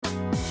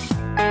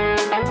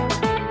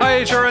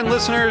HRN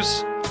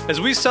listeners.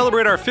 As we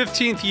celebrate our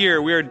 15th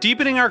year, we are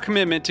deepening our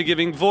commitment to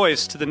giving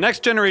voice to the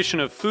next generation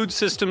of food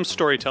systems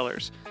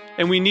storytellers,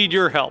 and we need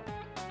your help.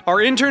 Our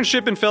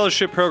internship and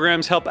fellowship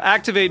programs help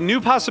activate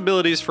new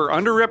possibilities for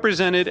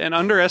underrepresented and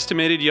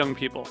underestimated young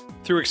people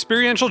through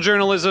experiential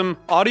journalism,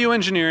 audio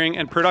engineering,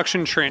 and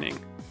production training.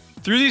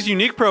 Through these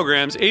unique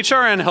programs,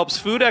 HRN helps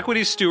food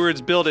equity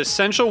stewards build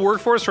essential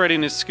workforce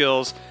readiness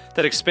skills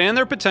that expand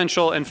their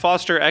potential and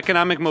foster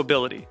economic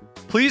mobility.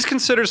 Please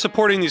consider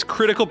supporting these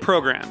critical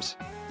programs.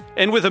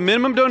 And with a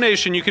minimum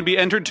donation, you can be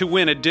entered to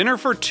win a dinner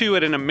for two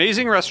at an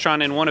amazing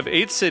restaurant in one of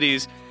 8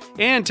 cities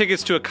and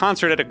tickets to a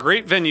concert at a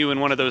great venue in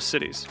one of those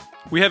cities.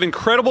 We have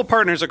incredible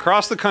partners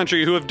across the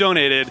country who have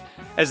donated,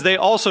 as they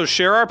also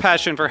share our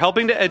passion for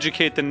helping to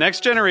educate the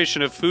next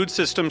generation of food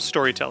systems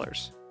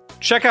storytellers.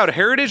 Check out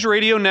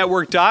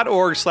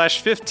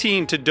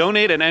heritageradionetwork.org/15 to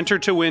donate and enter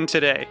to win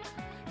today.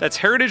 That's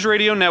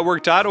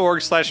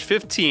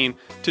heritageradionetwork.org/15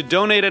 to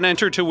donate and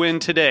enter to win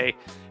today.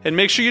 And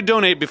make sure you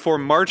donate before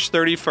March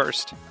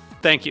 31st.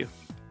 Thank you.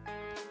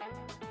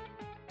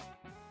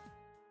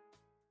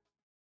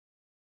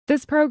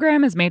 This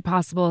program is made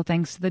possible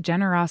thanks to the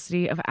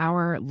generosity of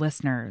our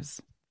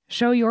listeners.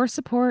 Show your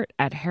support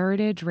at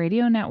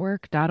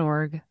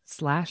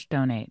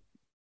heritageradionetwork.org/donate.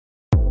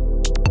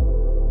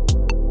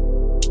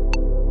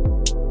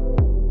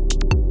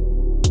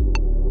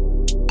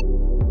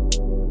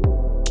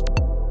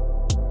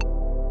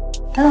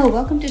 Hello,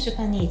 welcome to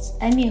Japan Eats.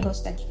 I'm your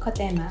host Akiko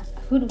Tema, a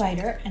food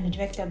writer and the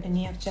director of the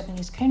New York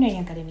Japanese Culinary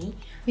Academy,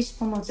 which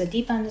promotes a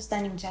deep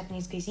understanding of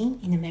Japanese cuisine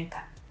in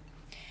America.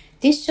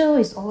 This show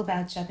is all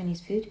about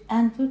Japanese food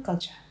and food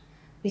culture.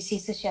 We see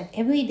sushi at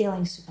every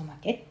daily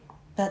supermarket,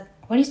 but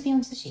what is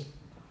beyond sushi?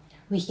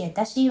 We hear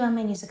dashi,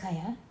 ramen,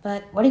 izakaya,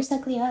 but what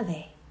exactly are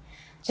they?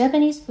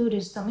 Japanese food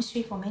is a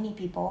mystery for many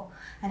people,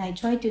 and I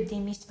try to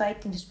demystify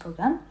it in this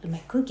program with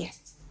my cool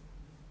guests.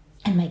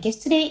 And my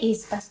guest today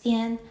is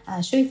Bastian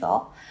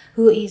Schuethel,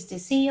 who is the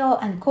CEO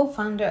and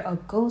co-founder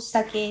of Go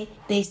Sake,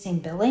 based in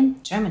Berlin,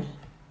 Germany.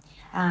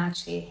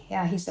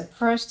 He's the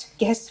first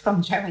guest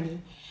from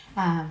Germany.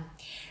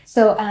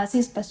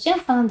 Since Bastian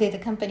founded the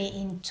company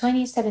in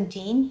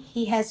 2017,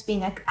 he has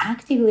been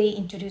actively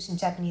introducing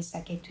Japanese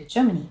sake to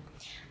Germany,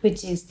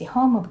 which is the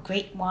home of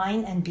great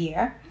wine and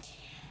beer.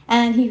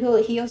 And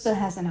he also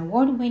has an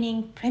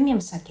award-winning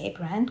premium sake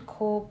brand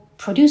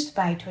produced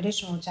by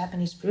traditional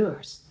Japanese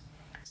brewers.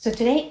 So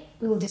today,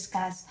 we will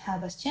discuss how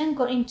Bastian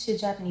got into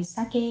Japanese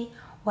sake,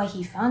 why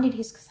he founded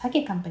his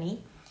sake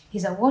company,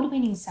 his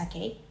award-winning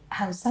sake,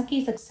 how sake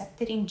is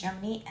accepted in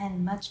Germany,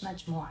 and much,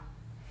 much more.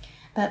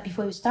 But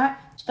before we start,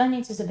 Japan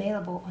Eats is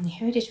available on the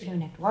Heritage Radio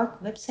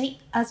Network website,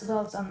 as well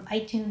as on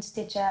iTunes,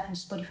 Stitcher, and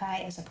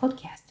Spotify as a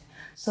podcast.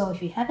 So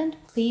if you haven't,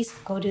 please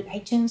go to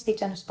iTunes,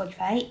 Stitcher, and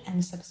Spotify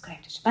and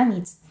subscribe to Japan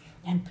Eats.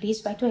 And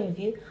please write a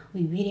review.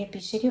 We really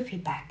appreciate your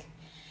feedback.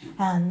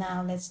 And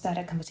now let's start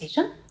a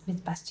conversation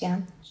with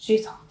Bastian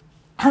Schuethel.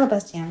 Hello,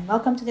 Bastian.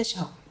 Welcome to the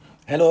show.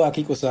 Hello,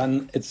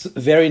 Akiko-san. It's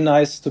very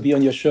nice to be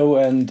on your show,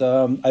 and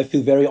I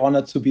feel very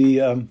honored to be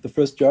the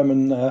first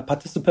German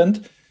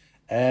participant.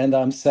 And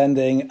I'm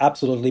sending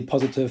absolutely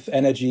positive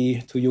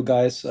energy to you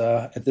guys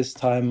at this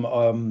time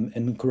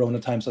in Corona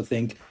times. I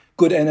think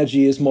good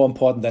energy is more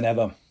important than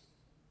ever.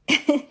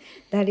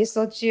 That is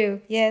so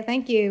true. Yeah,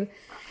 thank you.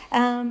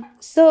 I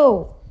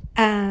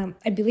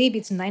believe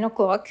it's 9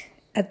 o'clock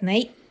at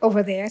night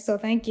over there. So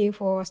thank you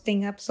for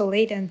staying up so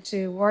late and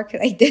to work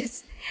like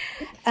this.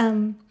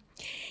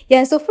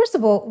 So first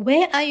of all,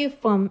 where are you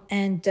from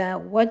and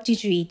what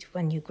did you eat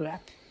when you grew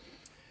up?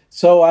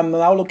 So I'm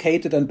now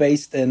located and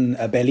based in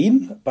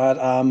Berlin, but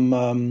I'm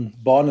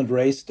born and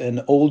raised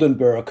in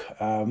Oldenburg.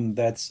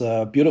 That's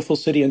a beautiful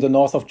city in the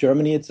north of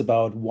Germany. It's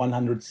about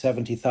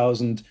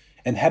 170,000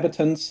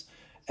 inhabitants.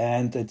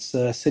 And it's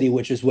a city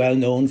which is well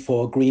known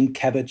for green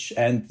cabbage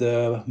and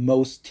the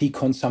most tea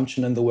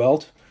consumption in the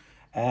world.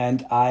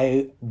 And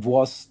I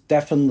was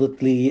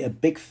definitely a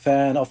big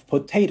fan of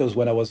potatoes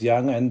when I was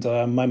young. And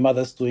my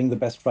mother's doing the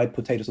best fried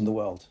potatoes in the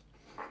world.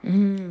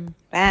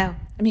 Wow.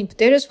 I mean,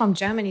 potatoes from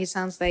Germany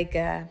sounds like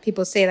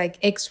people say like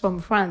eggs from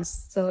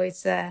France. So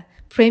it's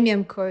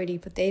premium quality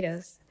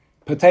potatoes.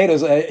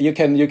 Potatoes, you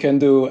can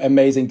do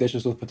amazing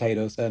dishes with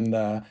potatoes. And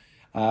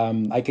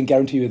I can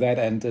guarantee you that.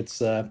 And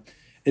it's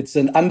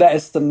an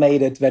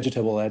underestimated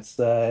vegetable. It's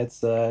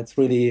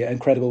really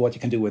incredible what you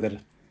can do with it.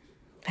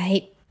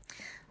 Right.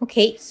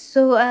 Okay,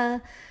 so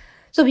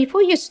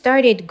before you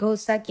started Go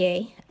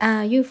Sake,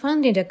 you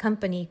founded a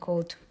company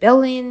called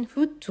Berlin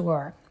Food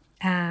Tour,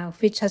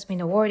 which has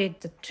been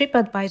awarded the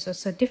TripAdvisor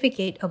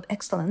Certificate of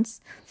Excellence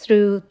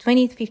through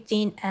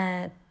 2015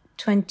 and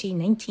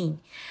 2019.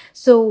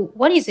 So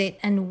what is it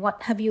and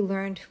what have you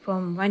learned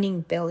from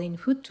running Berlin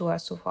Food Tour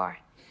so far?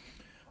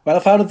 Well, I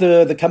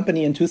founded the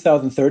company in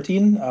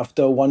 2013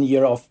 after 1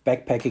 year of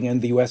backpacking in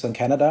the US and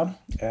Canada.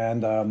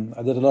 And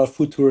I did a lot of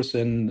food tours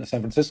in San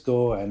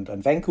Francisco and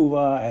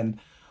Vancouver and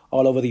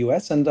all over the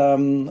US. And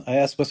I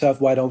asked myself,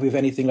 why don't we have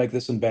anything like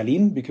this in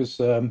Berlin? Because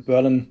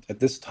Berlin at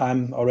this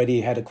time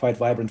already had a quite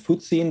vibrant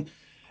food scene.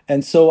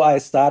 And so I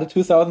started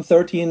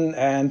 2013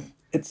 and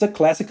it's a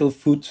classical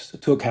food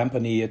tour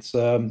company. It's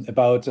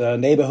about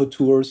neighborhood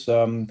tours,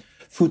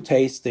 food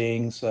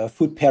tastings,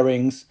 food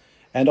pairings,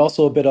 and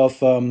also a bit of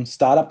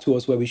startup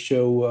tours where we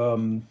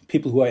show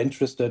people who are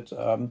interested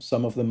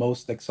some of the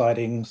most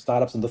exciting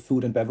startups in the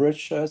food and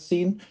beverage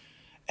scene.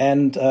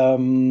 And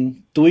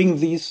doing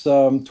these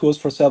tours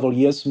for several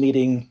years,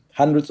 meeting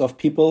hundreds of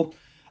people,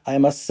 I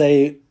must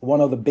say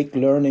one of the big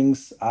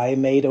learnings I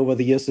made over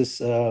the years is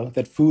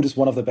that food is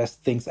one of the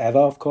best things ever,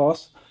 of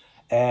course.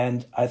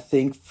 And I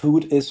think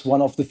food is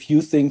one of the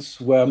few things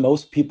where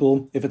most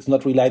people, if it's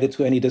not related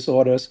to any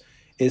disorders,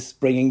 is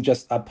bringing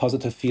just up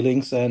positive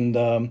feelings. And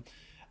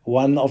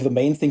one of the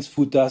main things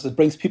food does, it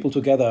brings people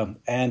together,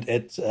 and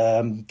it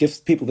gives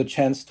people the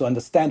chance to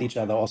understand each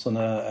other also in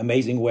an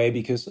amazing way,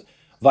 because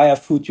via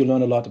food you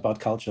learn a lot about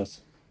cultures.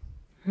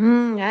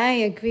 I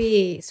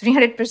agree,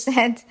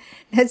 300%.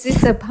 That's just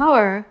the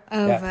power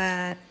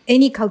of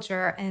any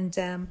culture. And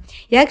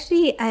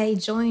actually, I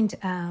joined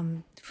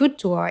food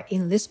tour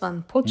in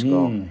Lisbon,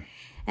 Portugal,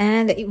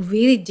 and it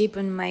really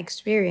deepened my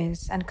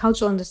experience and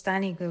cultural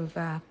understanding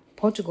of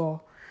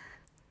Portugal.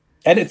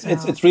 And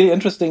it's really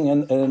interesting,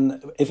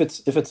 and if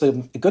it's a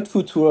good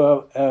food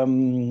tour,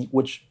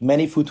 which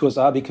many food tours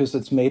are because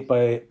it's made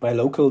by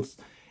locals,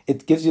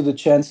 it gives you the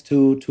chance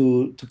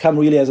to come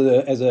really as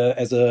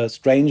a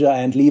stranger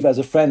and leave as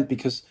a friend,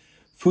 because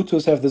food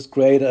tours have this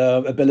great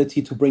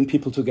ability to bring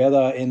people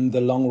together in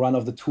the long run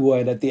of the tour,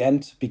 and at the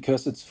end,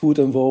 because it's food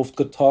involved,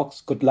 good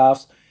talks, good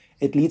laughs,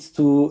 it leads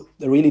to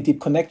a really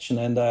deep connection,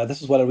 and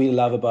this is what I really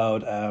love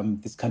about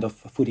this kind of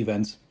food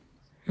events.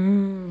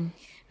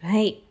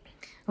 Right.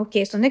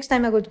 Okay, so next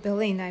time I go to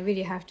Berlin, I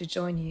really have to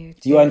join you.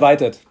 You are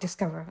invited.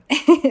 Discover.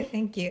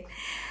 Thank you.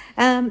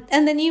 And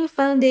then you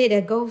founded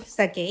a Go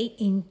Sake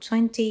in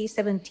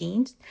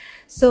 2017.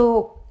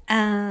 So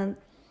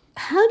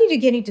how did you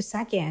get into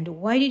sake, and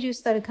why did you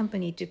start a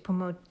company to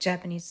promote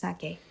Japanese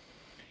sake?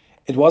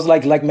 It was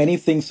like many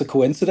things, a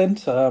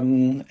coincidence.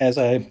 As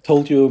I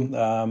told you,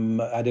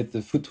 I did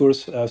the food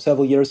tours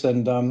several years,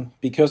 and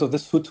because of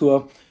this food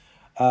tour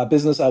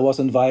business, I was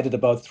invited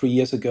about 3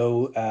 years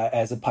ago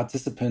as a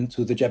participant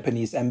to the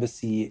Japanese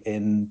embassy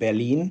in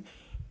Berlin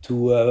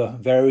to a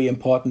very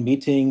important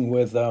meeting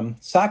with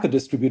sake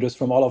distributors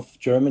from all of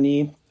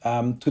Germany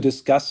to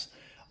discuss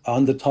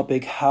on the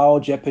topic how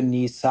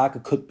Japanese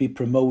sake could be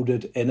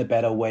promoted in a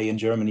better way in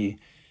Germany.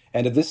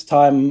 And at this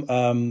time,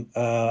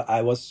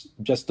 I was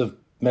just a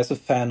massive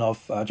fan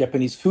of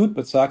Japanese food,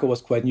 but sake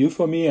was quite new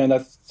for me. And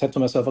I said to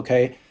myself,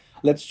 okay,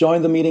 let's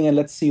join the meeting and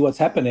let's see what's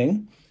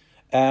happening.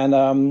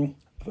 And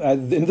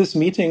in this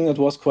meeting, it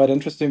was quite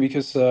interesting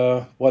because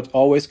what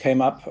always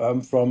came up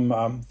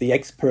from the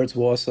experts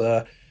was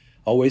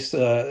always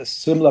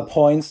similar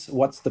points.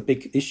 What's the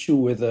big issue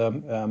with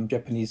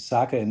Japanese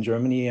sake in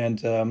Germany?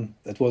 And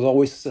it was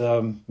always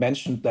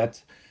mentioned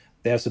that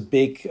there's a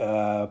big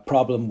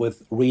problem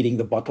with reading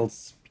the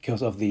bottles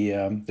because of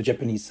the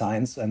Japanese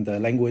signs and the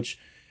language.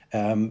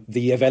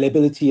 The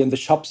availability in the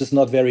shops is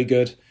not very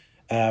good.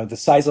 The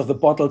size of the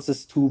bottles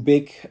is too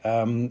big,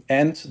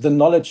 and the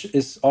knowledge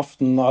is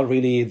often not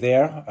really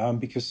there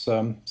because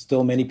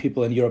still many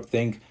people in Europe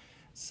think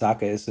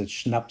sake is a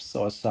schnapps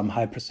or some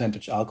high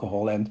percentage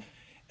alcohol. And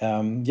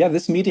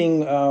this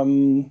meeting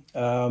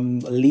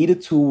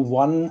led to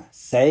one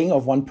saying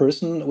of one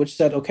person, which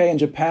said, okay, in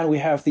Japan, we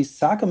have these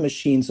sake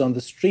machines on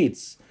the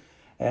streets,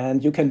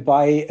 and you can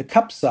buy a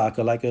cup sake,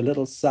 like a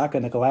little sake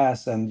in a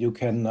glass, and you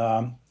can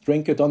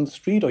drink it on the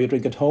street or you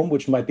drink it home,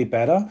 which might be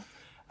better.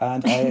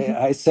 And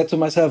I said to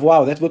myself,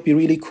 wow, that would be a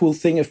really cool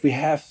thing if we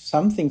have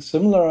something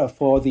similar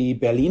for the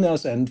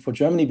Berliners and for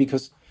Germany,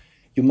 because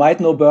you might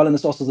know Berlin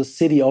is also the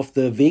city of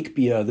the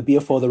Wegbier, the beer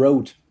for the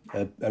road,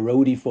 a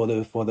roadie for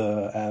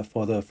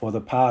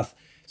the path.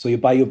 So you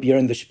buy your beer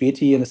in the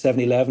Späti in the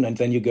 7-Eleven, and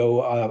then you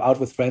go out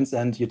with friends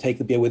and you take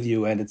the beer with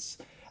you, and it's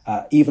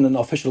even an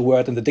official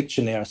word in the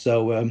dictionary.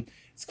 So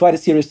it's quite a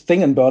serious thing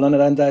in Berlin.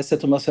 And I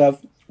said to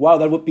myself, wow,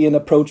 that would be an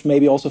approach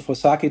maybe also for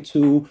sake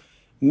to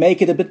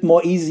make it a bit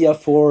more easier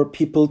for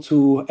people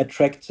to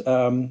attract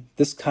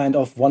this kind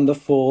of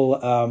wonderful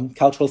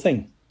cultural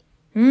thing.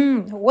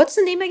 What's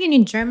the name again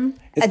in German?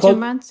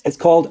 It's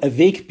called a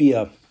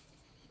Wegbier.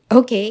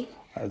 Okay.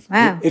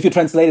 Wow. If you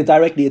translate it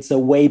directly, it's a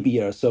way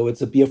beer. So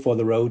it's a beer for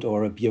the road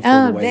or a beer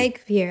for the way.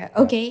 Wegbier.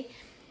 Okay.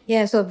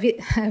 Yeah, so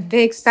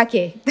Weg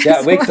sake.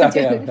 Yeah, Weg sake.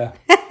 Yeah.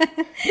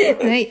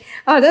 Right.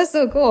 Oh, that's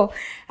so cool.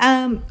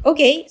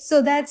 Okay,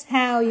 so that's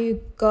how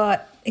you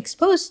got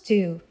exposed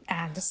to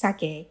the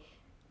sake.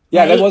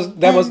 Yeah, right?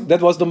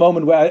 that was the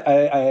moment where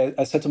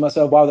I said to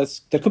myself, wow,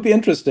 that could be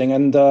interesting.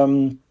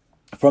 And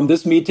from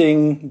this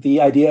meeting,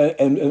 the idea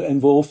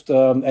involved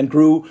and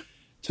grew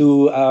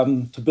to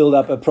build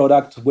up a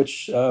product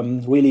which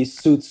really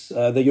suits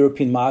the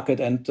European market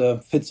and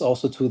fits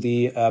also to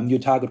the new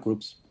target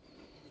groups.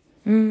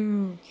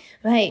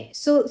 Right.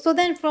 So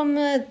then from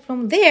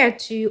there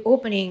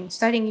to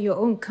starting your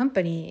own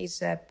company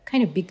is a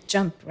kind of big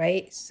jump,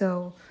 right?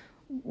 So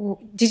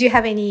did you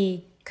have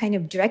any kind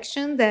of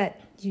direction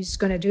that you're just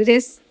going to do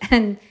this,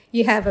 and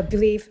you have a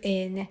belief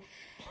in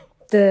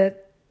the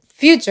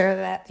future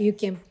that you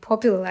can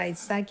popularize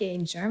sake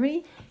in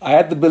Germany? I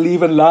had to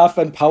believe in love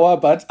and power,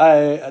 but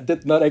I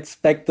did not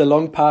expect the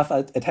long path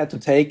it had to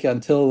take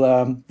until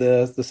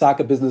the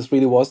sake business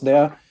really was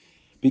there.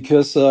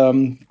 Because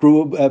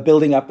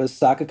building up a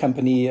sake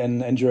company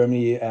in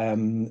Germany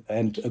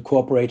and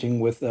cooperating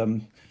with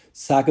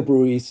sake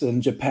breweries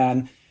in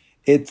Japan,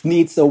 it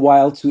needs a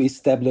while to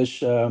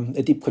establish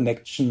a deep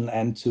connection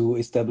and to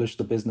establish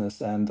the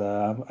business. And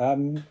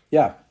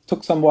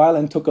took some while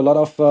and took a lot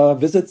of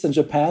visits in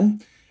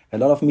Japan, a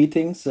lot of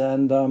meetings,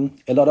 and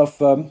a lot of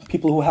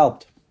people who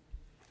helped.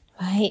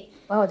 Right.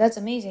 Wow, that's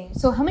amazing.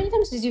 So how many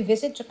times did you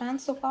visit Japan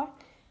so far?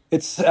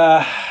 It's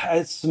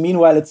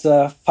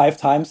 5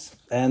 times,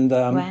 and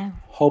Wow.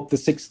 hope the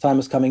 6th time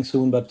is coming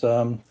soon. But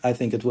I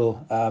think it will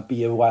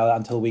be a while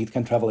until we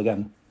can travel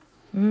again.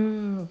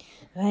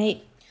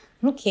 Right.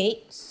 Okay.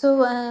 So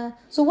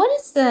what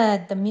is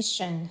the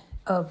mission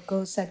of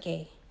Go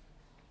Sake?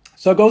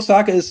 So Go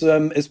Sake is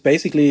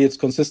basically it's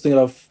consisting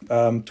of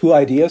 2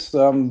 ideas.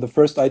 The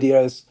first idea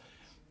is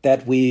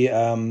that we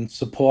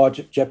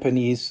support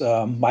Japanese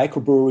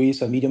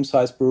microbreweries and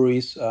medium-sized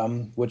breweries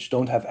which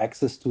don't have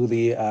access to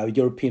the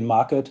European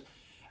market,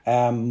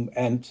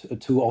 and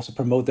to also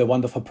promote their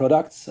wonderful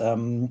products.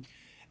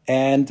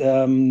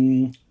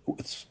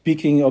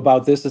 Speaking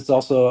about this, it's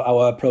also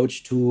our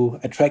approach to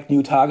attract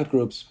new target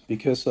groups,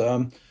 because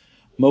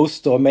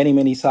most or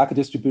many sake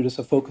distributors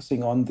are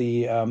focusing on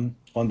the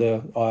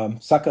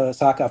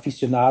sake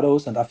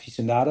aficionados and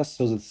aficionadas,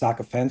 so the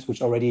sake fans,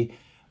 which already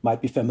might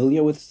be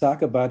familiar with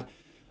sake. But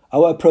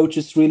our approach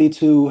is really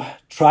to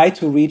try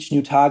to reach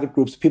new target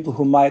groups, people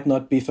who might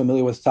not be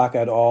familiar with sake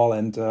at all.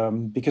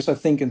 And because I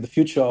think in the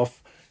future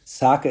of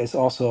sake is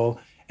also,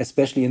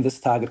 especially in this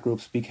target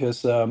groups,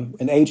 because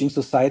in aging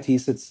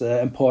societies, it's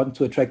important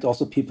to attract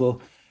also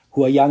people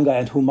who are younger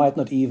and who might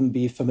not even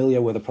be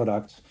familiar with the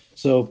product.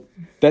 So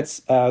that's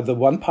the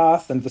one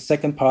path. And the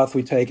second path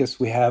we take is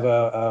we have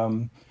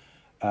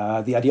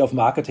the idea of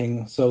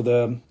marketing. So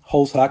the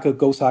whole sake,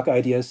 Go Sake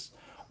ideas,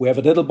 we have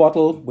a little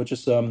bottle, which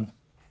is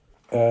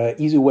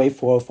easy way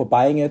for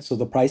buying it. So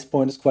the price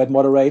point is quite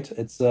moderate.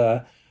 It's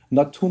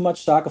not too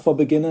much sake for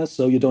beginners,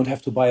 so you don't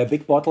have to buy a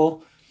big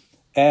bottle.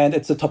 And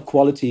it's a top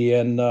quality.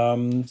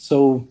 And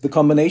so the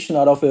combination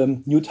out of a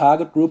new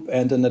target group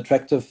and an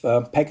attractive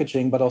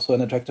packaging, but also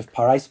an attractive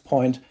price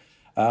point,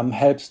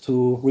 helps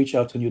to reach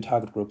out to new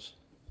target groups.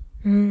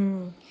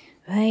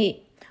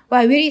 Right. Well,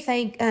 I really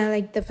think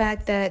like the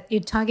fact that you're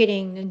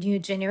targeting the new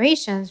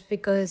generations,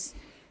 because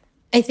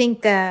I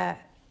think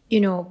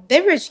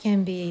beverage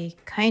can be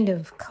kind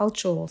of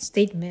cultural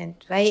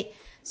statement, right?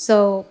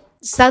 So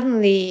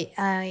suddenly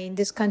in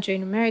this country,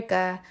 in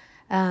America,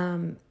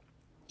 the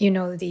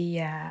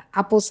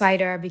apple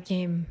cider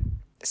became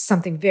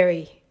something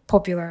very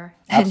popular,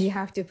 and you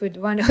have to put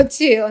 1 or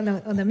 2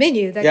 on the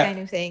menu, that kind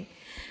of thing,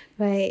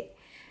 right?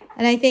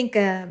 And I think,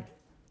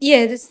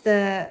 this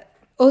the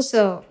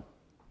also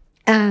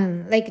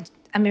like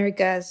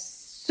America's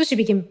sushi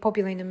became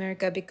popular in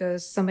America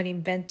because somebody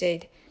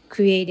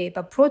creative,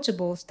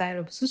 approachable style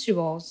of sushi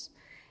rolls,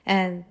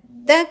 and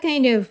that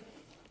kind of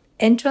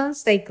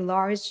entrance, like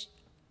large,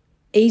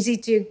 easy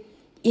to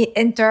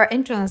enter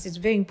entrance, is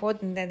very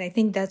important, and I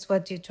think that's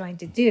what you're trying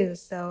to do.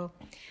 So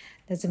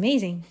that's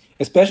amazing.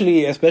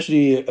 Especially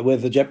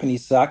with the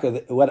Japanese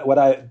sake, what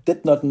I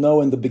did not know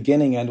in the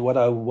beginning and what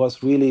I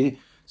was really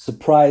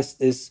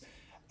surprised is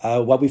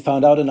what we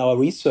found out in our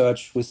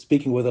research with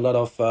speaking with a lot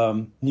of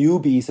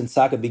newbies and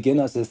sake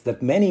beginners, is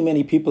that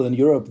many people in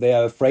Europe, they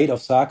are afraid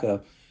of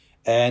sake.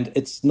 And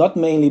it's not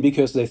mainly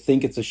because they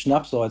think it's a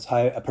schnapps or it's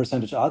high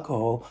percentage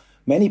alcohol.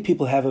 Many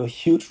people have a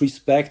huge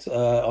respect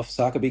of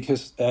sake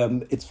because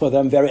it's for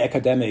them very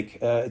academic.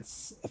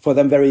 It's for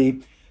them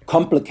very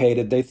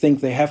complicated. They think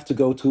they have to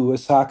go to a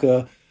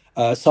sake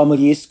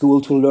sommelier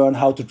school to learn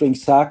how to drink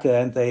sake,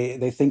 and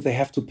they think they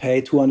have to pay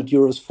 200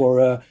 euros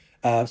for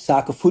a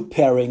sake food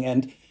pairing.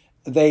 And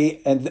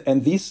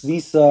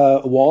these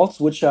walls,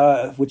 which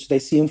they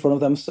see in front of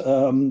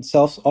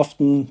themselves,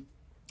 often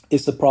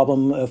is a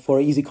problem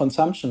for easy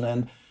consumption.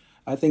 And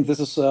I think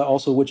this is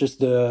also which is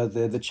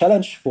the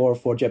challenge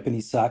for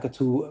Japanese sake.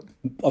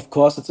 Of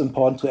course, it's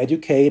important to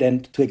educate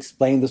and to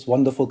explain this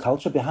wonderful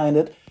culture behind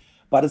it,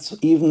 but it's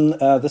even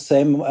the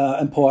same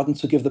important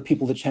to give the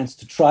people the chance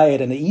to try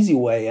it in an easy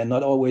way and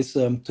not always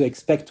to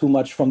expect too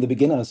much from the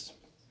beginners.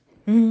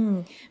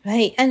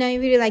 Right. And I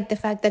really like the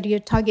fact that you're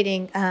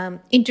targeting,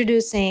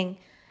 introducing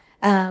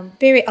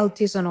very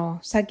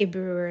artisanal sake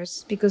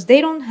brewers, because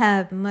they don't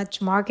have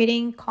much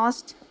marketing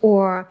cost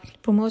or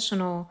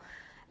promotional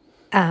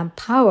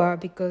power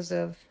because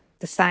of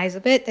the size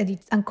of it,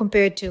 and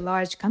compared to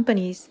large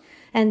companies.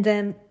 And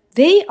then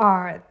they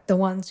are the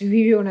ones you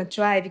really want to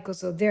try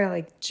because they're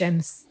like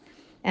gems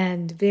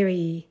and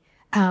very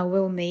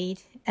well made.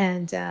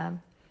 And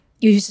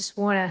you just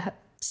want to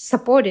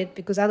support it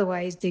because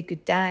otherwise they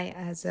could die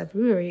as a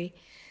brewery.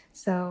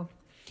 So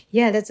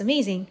yeah, that's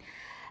amazing.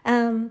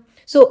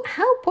 So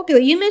how popular,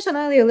 you mentioned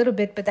earlier a little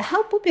bit, but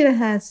how popular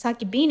has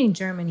sake been in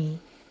Germany?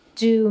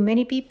 Do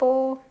many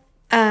people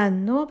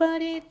Know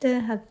about it?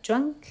 Have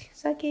drunk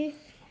sake?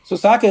 So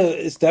sake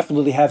is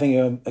definitely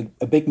having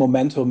a big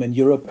momentum in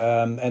Europe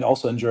and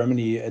also in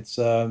Germany. It's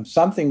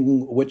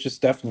something which is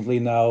definitely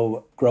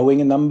now growing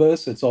in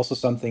numbers. It's also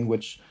something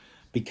which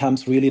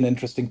becomes really an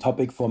interesting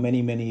topic for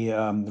many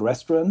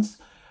restaurants,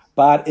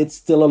 but it's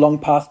still a long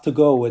path to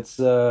go. It's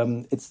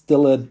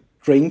still a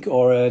drink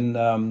or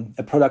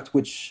a product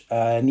which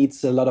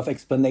needs a lot of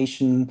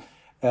explanation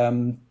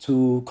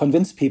to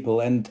convince people.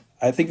 And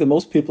I think the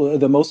most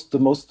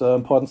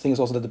important thing is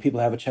also that the people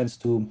have a chance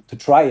to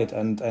try it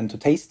and to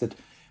taste it,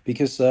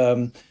 because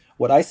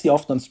what I see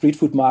often on street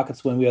food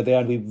markets when we are there,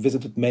 and we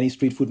visited many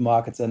street food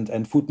markets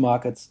and food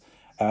markets,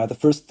 the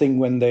first thing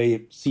when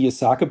they see a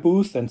sake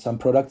booth and some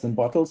products in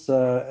bottles,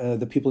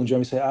 the people in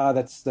Germany say,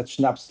 that's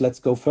schnapps, let's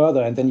go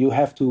further. And then you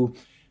have to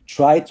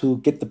try to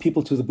get the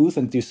people to the booth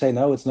and you say,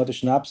 no, it's not a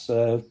schnapps.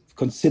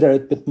 Consider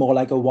it a bit more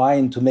like a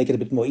wine to make it a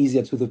bit more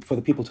easier for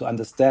the people to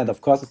understand.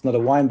 Of course, it's not a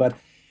wine, but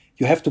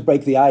you have to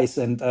break the ice.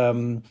 And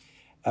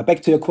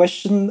back to your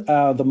question,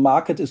 the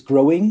market is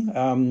growing.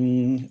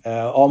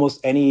 Almost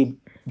any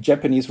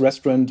Japanese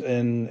restaurant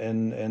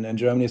in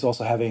Germany is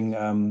also having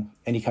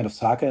any kind of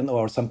sake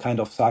or some kind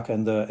of sake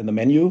in the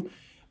menu.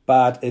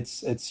 But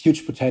it's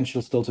huge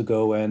potential still to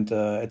go, and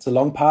it's a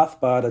long path,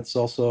 but it's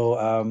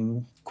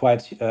also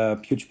quite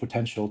huge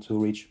potential to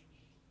reach.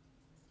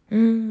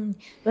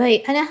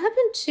 Right. And I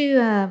happened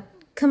to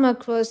come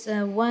across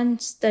one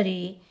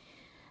study.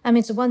 I mean,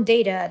 it's one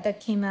data that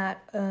came out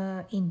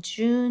in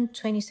June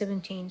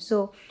 2017.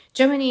 So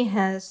Germany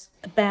has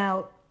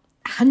about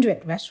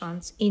 100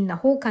 restaurants in the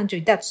whole country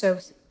that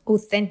serves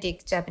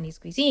authentic Japanese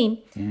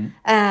cuisine,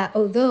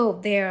 although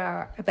there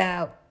are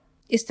about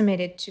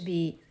estimated to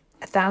be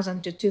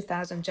 1,000 to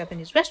 2,000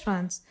 Japanese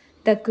restaurants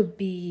that could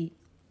be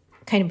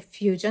kind of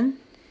fusion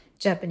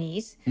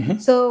Japanese.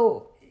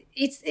 So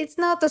it's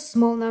not a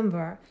small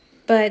number,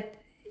 but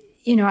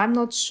I'm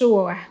not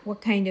sure what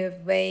kind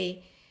of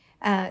way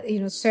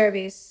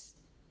service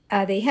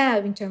they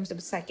have in terms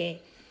of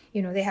sake.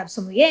 They have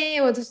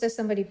sommelier, or just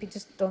somebody we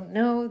just don't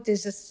know. They're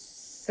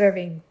just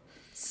serving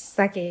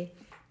sake,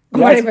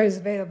 whatever is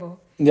available.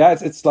 Yeah,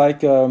 it's like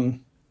the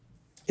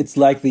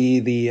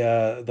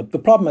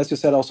problem, as you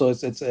said. Also,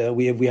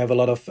 we have a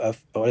lot of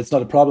or it's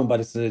not a problem, but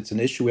it's an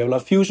issue. We have a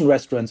lot of fusion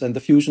restaurants, and the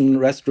fusion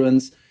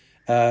restaurants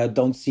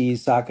don't see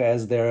sake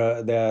as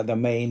their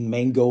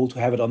main goal to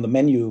have it on the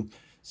menu.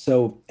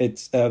 So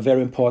it's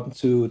very important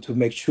to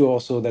make sure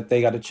also that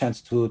they got a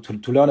chance to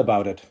learn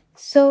about it.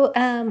 So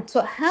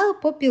how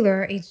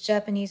popular is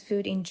Japanese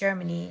food in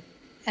Germany?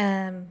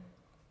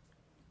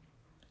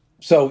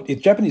 So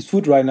it's Japanese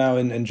food right now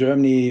in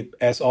Germany,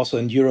 as also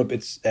in Europe,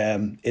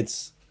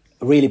 it's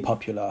really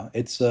popular.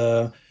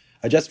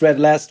 I just read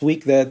last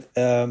week that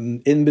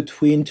in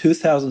between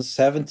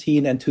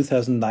 2017 and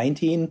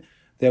 2019,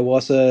 there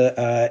was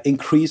a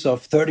increase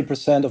of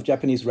 30% of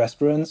Japanese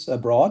restaurants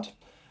abroad.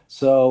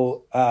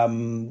 So,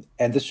 and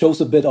this shows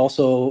a bit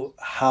also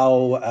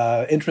how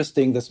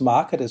interesting this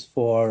market is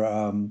for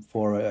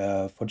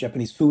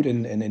Japanese food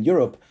in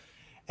Europe,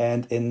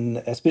 and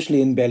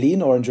especially in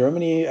Berlin or in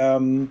Germany,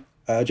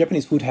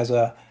 Japanese food has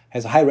a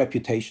high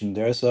reputation.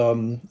 There's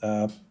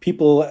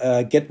people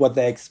get what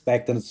they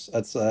expect, and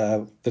it's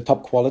the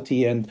top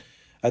quality. And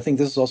I think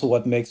this is also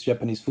what makes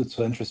Japanese food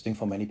so interesting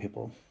for many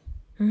people.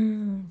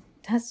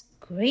 That's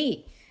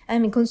great. I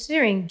mean,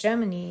 considering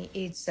Germany,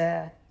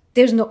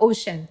 there's no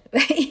ocean,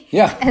 right?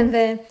 Yeah. And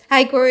then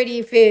high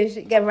quality fish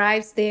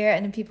arrives there,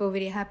 and people are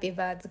really happy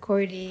about the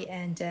quality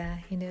and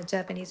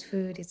Japanese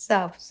food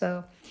itself.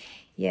 So,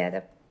 yeah,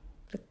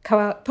 the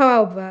power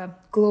of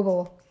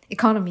global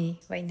economy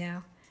right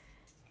now.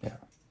 Yeah.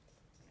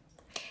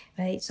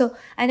 Right. So,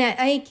 and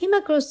I came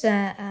across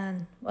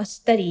a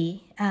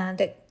study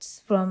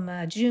that's from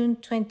June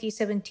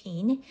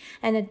 2017,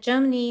 and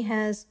Germany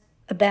has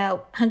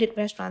about 100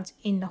 restaurants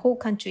in the whole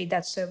country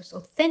that serves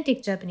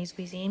authentic Japanese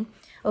cuisine,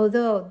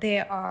 although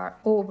there are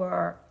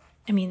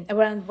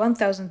around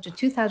 1,000 to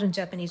 2,000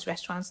 Japanese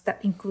restaurants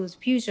that includes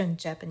fusion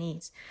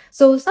Japanese.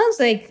 So it sounds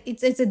like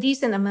it's a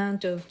decent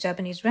amount of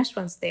Japanese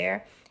restaurants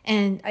there,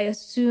 and I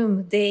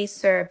assume they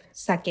serve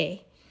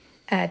sake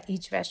at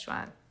each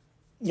restaurant.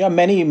 Yeah,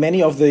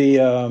 many of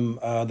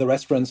the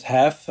restaurants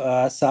have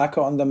sake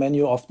on the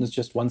menu. Often it's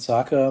just one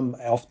sake.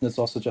 Often it's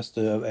also just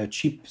a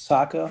cheap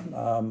sake,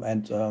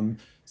 and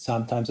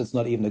sometimes it's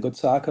not even a good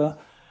sake.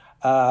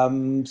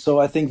 So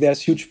I think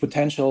there's huge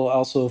potential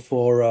also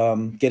for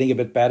getting a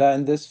bit better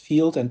in this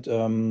field,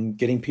 and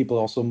getting people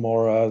also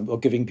more or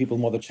giving people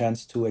more the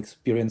chance to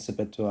experience a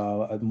bit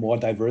more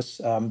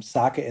diverse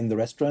sake in the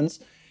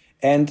restaurants.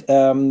 And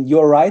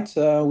you're right.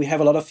 We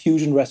have a lot of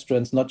fusion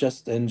restaurants, not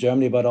just in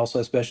Germany, but also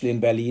especially in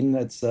Berlin.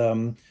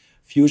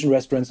 Fusion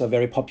restaurants are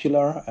very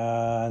popular,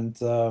 and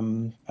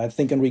I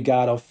think in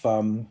regard of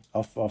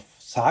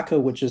sake,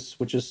 which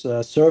is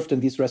served in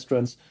these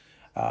restaurants,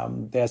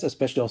 there's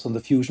especially also in the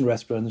fusion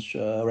restaurants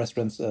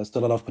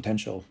still a lot of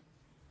potential.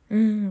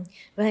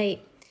 Right.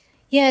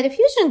 Yeah, the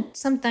fusion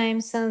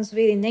sometimes sounds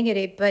really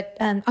negative, but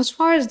as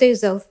far as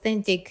there's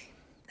authentic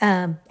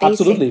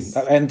Absolutely.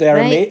 basics, And they're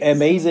right?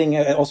 amazing.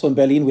 Also in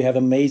Berlin, we have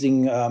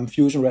amazing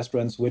fusion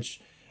restaurants,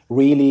 which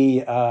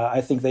really,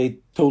 I think they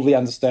totally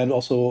understand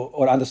also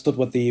or understood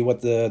what the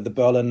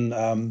Berlin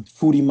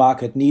foodie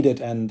market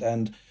needed.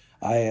 And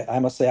I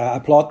must say, I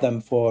applaud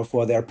them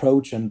for their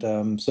approach.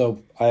 And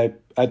so I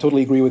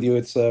totally agree with you.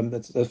 It's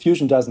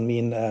fusion doesn't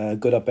mean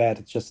good or bad.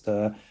 It's just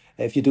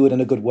if you do it in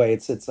a good way,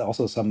 it's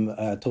also some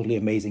totally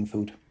amazing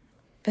food.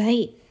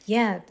 Right.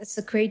 Yeah, that's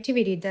the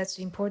creativity that's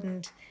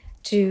important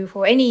to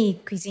for any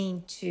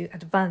cuisine to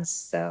advance.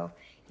 So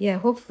yeah,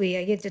 hopefully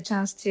I get the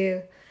chance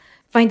to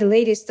find the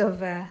latest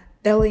of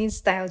Berlin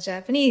style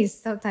Japanese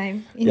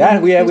sometime in the Yeah,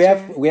 near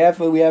future.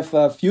 we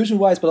have fusion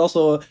wise, but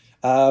also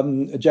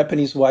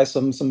Japanese wise,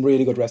 some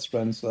really good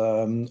restaurants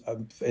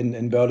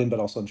in Berlin, but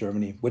also in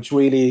Germany, which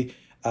really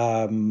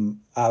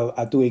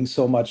are doing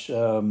so much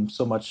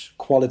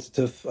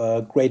qualitative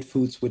great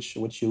foods, which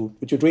you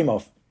dream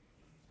of.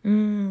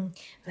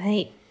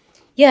 Right.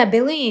 Yeah,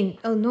 Berlin.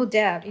 Oh, no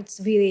doubt.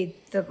 It's really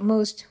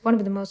one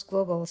of the most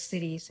global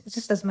cities,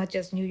 just as much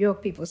as New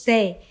York people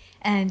say.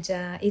 And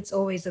it's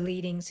always a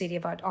leading city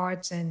about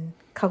arts and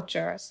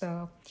culture.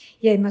 So,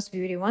 yeah, it must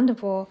be really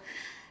wonderful.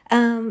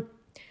 Um,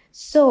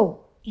 so,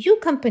 your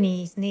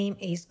company's name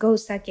is Go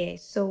Sake.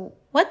 So,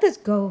 what does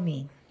Go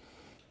mean?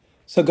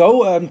 So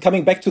go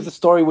coming back to the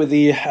story with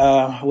the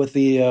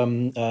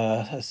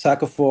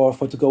sake for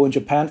to go in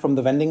Japan from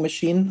the vending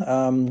machine,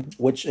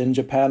 which in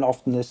Japan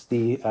often is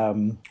the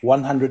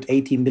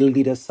 180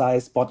 milliliter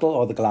size bottle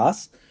or the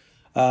glass.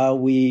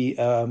 We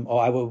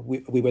or I were,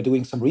 we were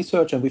doing some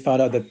research and we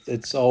found out that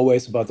it's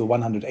always about the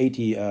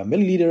 180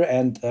 milliliter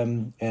and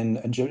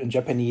in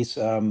Japanese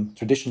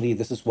traditionally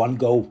this is one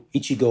go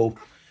ichigo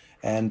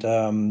and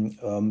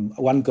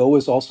one go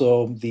is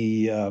also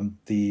the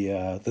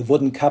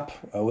wooden cup,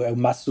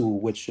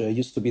 masu, which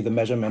used to be the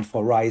measurement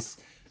for rice.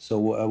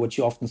 So, which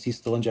you often see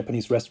still in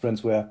Japanese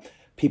restaurants, where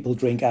people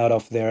drink out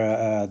of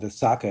their the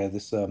sake,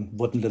 this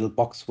wooden little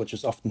box, which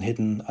is often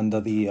hidden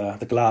under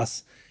the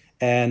glass.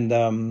 And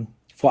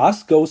for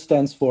us, go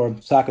stands for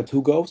sake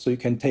to go. So you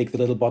can take the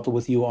little bottle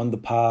with you on the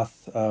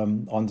path,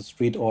 on the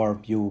street, or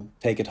you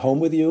take it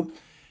home with you.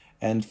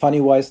 And funny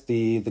wise,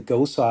 the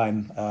go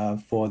sign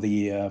for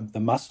the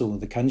masu,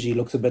 the kanji,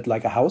 looks a bit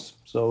like a house,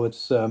 so it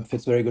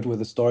fits very good with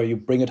the story. You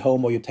bring it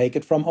home or you take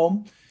it from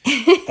home,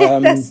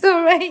 That's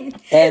so right.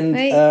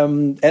 Right.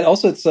 and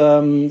also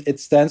it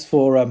stands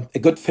for a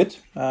good fit,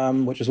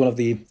 which is one of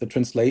the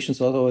translations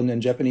also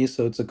in Japanese.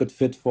 So it's a good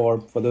fit for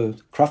the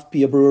craft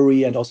beer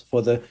brewery and also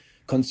for the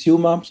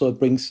consumer. So it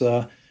brings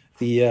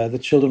the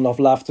children of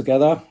love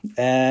together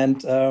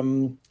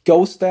and.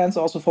 Go stands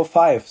also for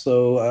five.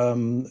 So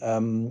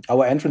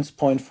our entrance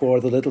point for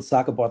the little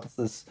sake bottles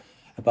is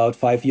about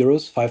 €5,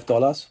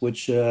 $5,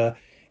 which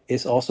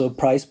is also a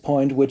price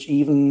point which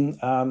even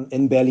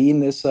in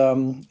Berlin is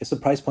a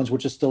price point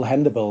which is still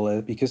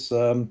handleable because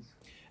a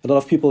lot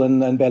of people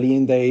in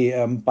Berlin they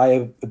buy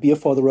a beer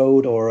for the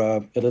road or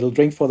a little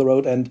drink for the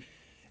road, and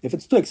if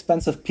it's too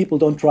expensive, people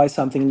don't try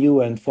something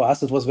new. And for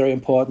us, it was very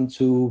important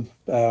to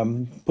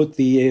put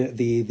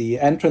the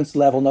entrance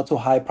level not too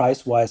high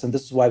price wise. And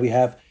this is why we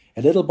have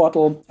a little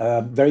bottle,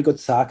 very good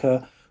sake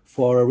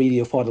for a really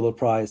affordable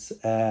price.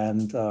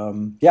 And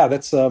yeah,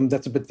 that's a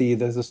bit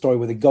the story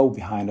with the go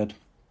behind it.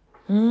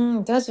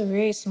 That's a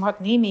very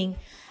smart naming.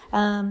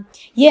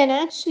 Yeah, and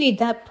actually,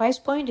 that price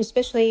point,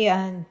 especially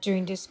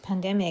during this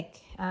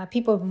pandemic,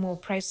 people are more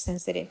price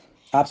sensitive.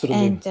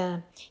 Absolutely.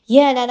 And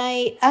yeah, and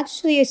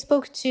I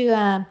spoke to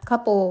a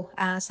couple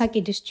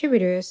sake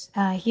distributors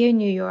here in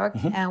New York.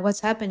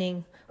 What's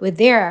happening with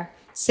their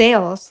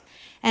sales,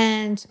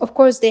 and of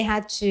course they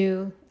had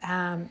to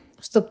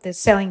stop the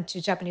selling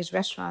to Japanese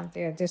restaurant.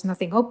 There's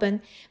nothing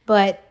open,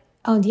 but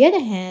on the other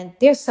hand,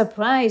 they're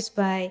surprised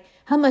by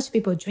how much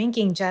people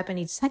drinking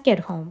Japanese sake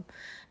at home,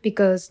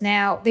 because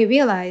now they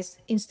realize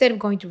instead of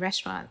going to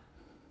restaurant,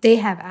 they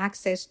have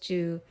access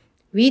to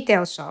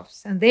retail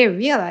shops, and they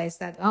realize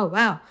that, oh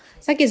wow,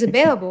 sake is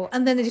available.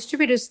 And then the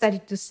distributors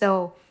started to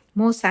sell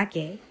more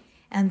sake,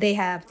 and they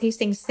have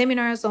tasting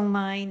seminars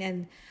online.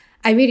 And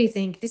I really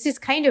think this is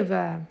kind of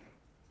a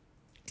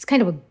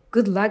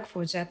good luck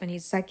for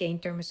Japanese sake in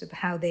terms of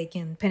how they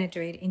can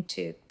penetrate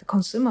into the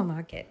consumer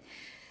market.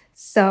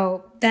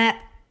 So that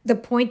the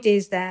point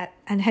is that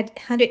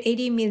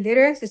 180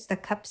 milliliters is the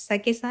cup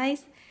sake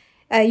size.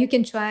 You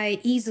can try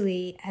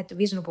easily at a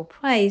reasonable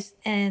price,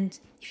 and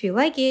if you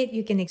like it,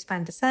 you can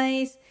expand the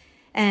size,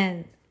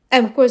 and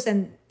of course,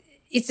 and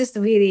it's just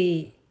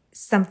really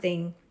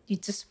something you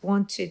just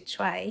want to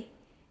try,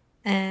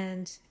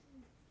 and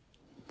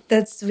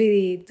that's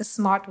really the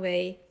smart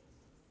way.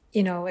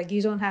 Like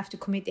you don't have to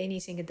commit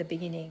anything at the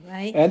beginning,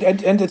 right? And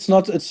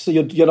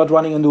you're not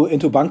running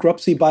into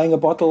bankruptcy buying a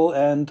bottle,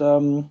 and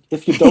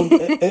if you don't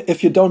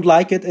if you don't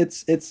like it,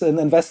 it's an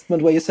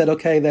investment where you said,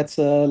 okay, that's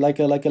like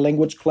a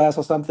language class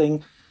or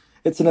something.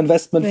 It's an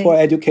investment for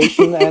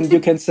education, and you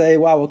can say,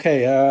 wow,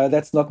 okay,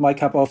 that's not my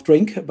cup of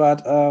drink,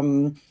 but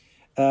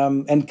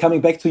And coming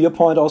back to your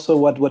point, also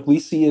what we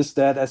see is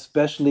that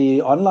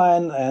especially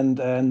online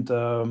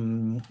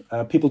and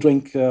people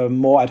drink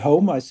more at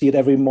home. I see it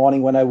every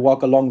morning when I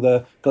walk along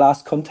the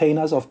glass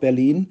containers of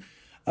Berlin.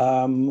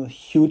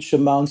 Huge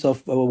amounts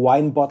of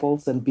wine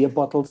bottles and beer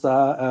bottles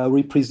are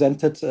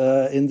represented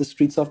in the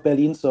streets of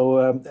Berlin.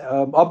 So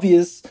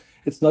obvious,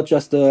 it's not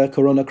just a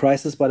Corona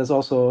crisis, but it's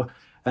also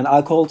an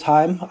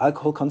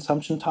alcohol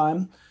consumption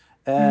time.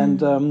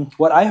 And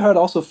what I heard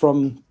also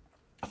from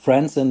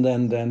friends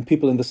and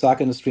people in the sake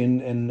industry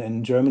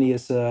in Germany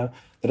is that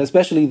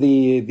especially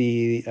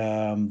the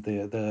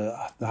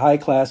high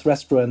class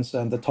restaurants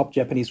and the top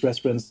Japanese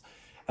restaurants,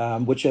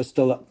 which are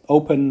still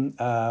open,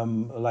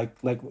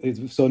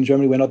 so in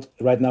Germany we're not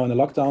right now in a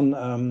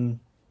lockdown,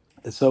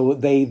 so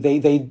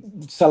they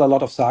sell a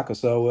lot of sake.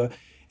 So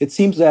it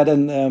seems that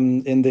in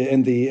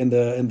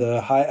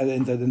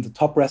the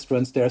top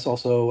restaurants there's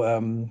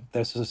also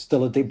there's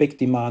still a big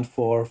demand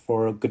for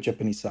good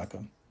Japanese sake.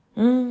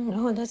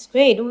 Oh, that's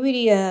great.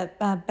 Really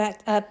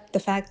backed up the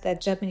fact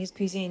that Japanese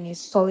cuisine is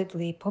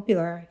solidly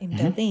popular in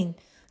Berlin.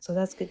 So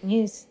that's good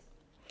news.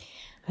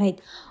 Right.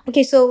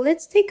 Okay, so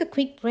let's take a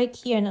quick break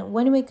here. And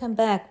when we come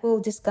back, we'll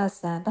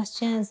discuss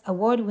Bastian's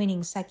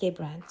award-winning sake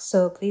brand.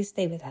 So please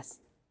stay with us.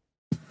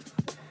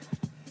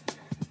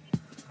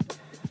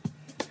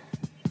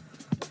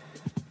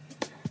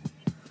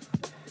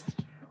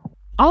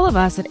 All of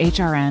us at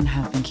HRN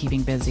have been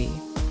keeping busy,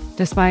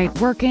 despite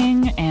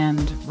working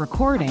and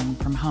recording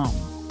from home.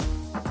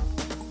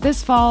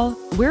 This fall,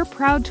 we're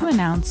proud to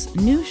announce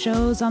new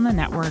shows on the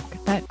network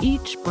that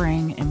each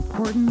bring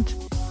important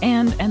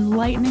and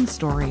enlightening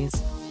stories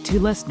to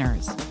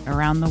listeners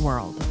around the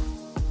world.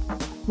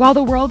 While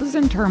the world is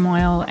in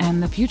turmoil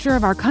and the future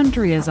of our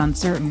country is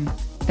uncertain,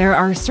 there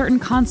are certain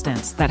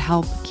constants that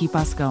help keep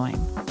us going.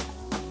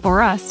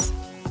 For us,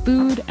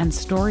 food and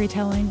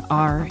storytelling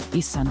are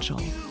essential.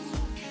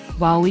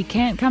 While we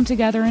can't come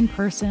together in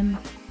person,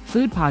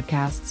 food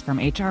podcasts from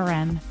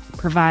HRN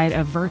provide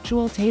a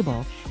virtual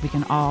table we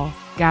can all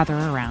gather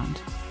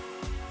around.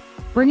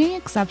 Bringing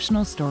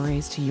exceptional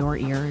stories to your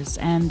ears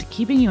and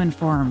keeping you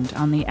informed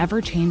on the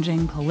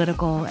ever-changing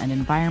political and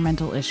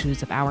environmental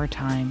issues of our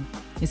time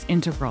is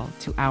integral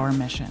to our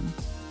mission.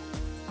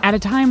 At a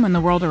time when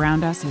the world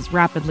around us is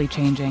rapidly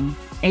changing,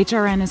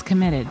 HRN is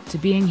committed to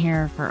being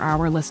here for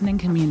our listening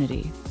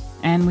community,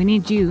 and we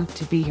need you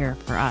to be here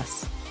for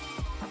us.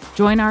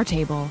 Join our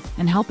table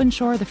and help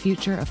ensure the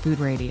future of food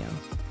radio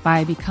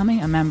by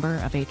becoming a member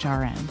of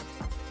HRN.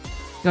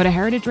 Go to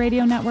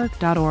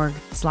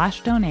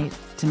heritageradionetwork.org/donate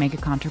to make a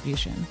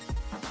contribution.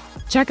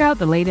 Check out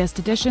the latest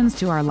additions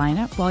to our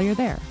lineup while you're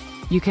there.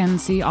 You can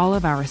see all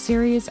of our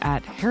series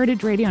at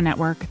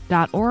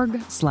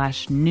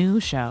heritageradionetwork.org/new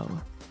show.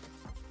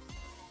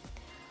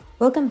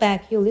 Welcome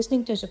back. You're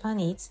listening to Japan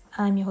Eats.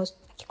 I'm your host,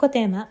 Akiko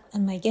Tema,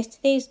 and my guest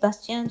today is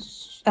Bastian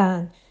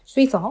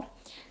Schriethal,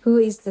 who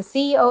is the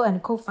CEO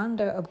and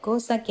co-founder of Go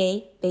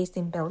Sake, based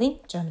in Berlin,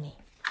 Germany.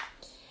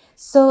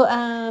 So,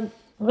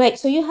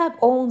 so you have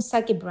own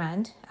sake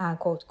brand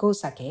called Go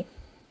Sake,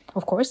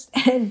 of course,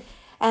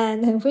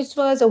 and which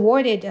was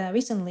awarded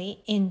recently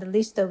in the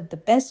list of the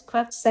best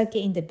craft sake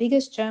in the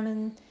biggest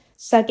German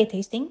sake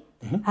tasting.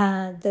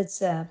 That's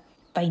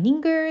by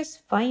Ningers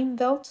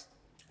Weinwelt.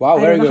 Wow,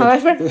 very good.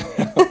 However,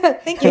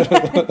 thank you.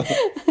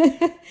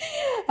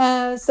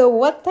 So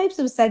what types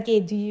of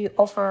sake do you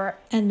offer,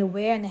 and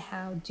where and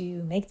how do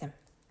you make them?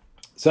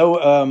 So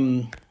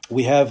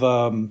we have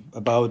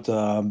about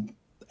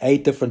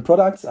 8 different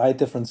products, 8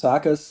 different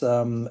sakes,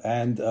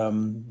 and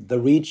the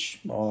reach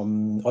or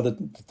the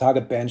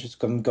target bench is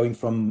going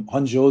from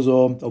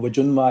Honjoso over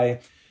Junmai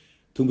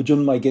to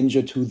Junmai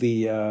Ginjo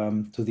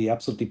to the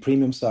absolutely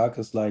premium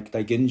sakes like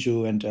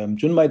Daiginjo and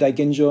Junmai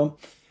Daiginjo.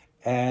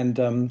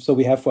 And so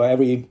we have for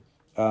every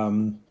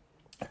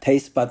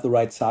taste bud the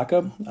right sake.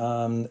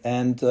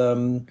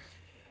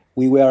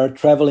 We were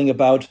traveling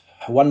about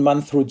 1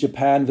 month through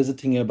Japan,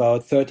 visiting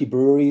about 30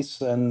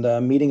 breweries and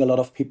meeting a lot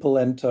of people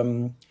and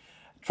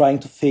trying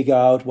to figure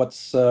out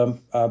what's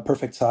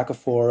perfect sake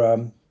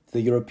for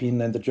the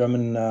European and the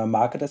German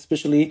market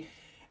especially.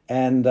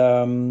 And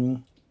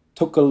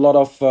took a lot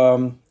of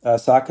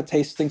sake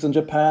tastings in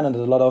Japan and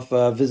a lot of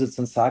visits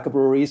in sake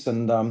breweries.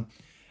 And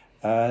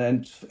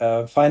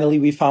finally,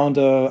 we found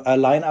a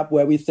lineup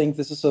where we think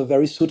this is a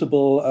very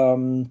suitable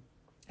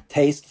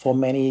taste for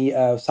many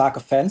sake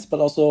fans, but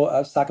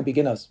also sake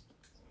beginners.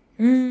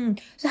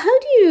 So how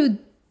do you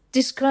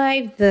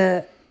describe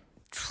the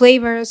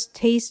flavors,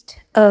 taste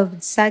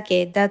of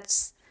sake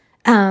that's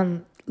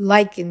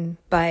likened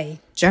by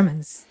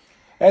Germans?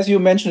 As you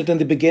mentioned it in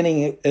the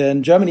beginning,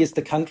 Germany is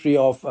the country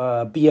of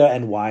beer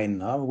and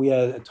wine. We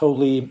are a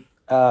totally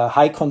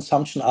high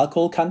consumption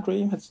alcohol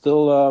country. It's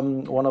still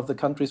one of the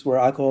countries where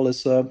alcohol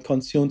is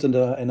consumed in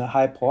a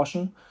high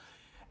portion.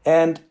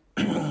 And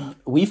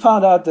we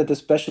found out that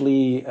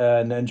especially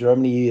in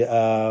Germany,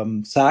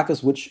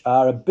 sakes, which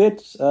are a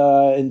bit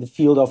in the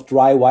field of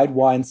dry white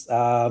wines,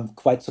 are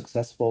quite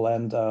successful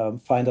and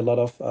find a lot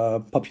of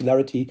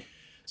popularity.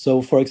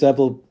 So, for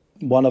example,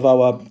 one of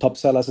our top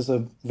sellers is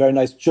a very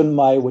nice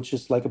junmai, which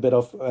is like a bit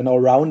of an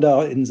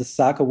all-rounder in the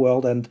sake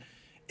world, and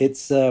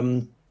it's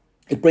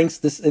it brings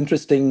this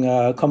interesting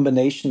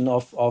combination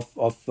of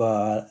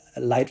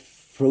light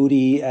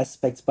fruity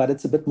aspects, but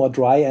it's a bit more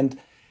dry, and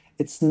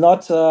it's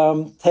not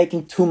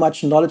taking too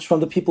much knowledge from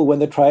the people when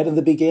they try it in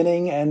the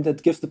beginning, and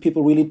it gives the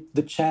people really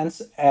the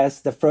chance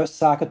as the first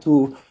sake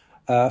to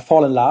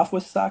fall in love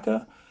with sake,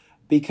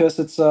 because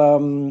it's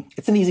an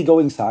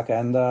easygoing sake,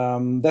 and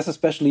that's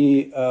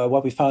especially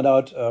what we found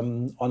out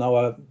on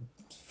our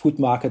food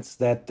markets,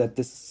 that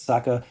this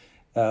sake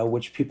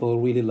which people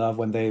really love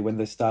when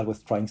they start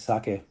with trying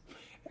sake.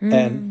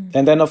 And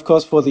then of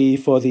course for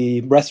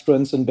the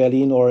restaurants in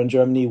Berlin or in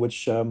Germany,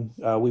 which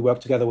we work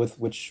together with,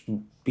 which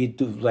we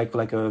do like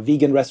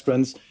vegan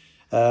restaurants,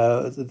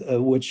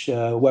 which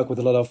work with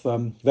a lot of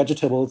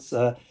vegetables,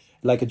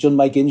 like a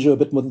junmai ginjo, a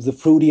bit more the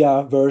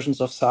fruitier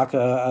versions of sake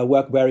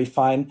work very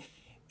fine.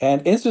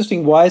 And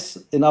interesting wise,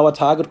 in our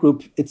target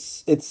group,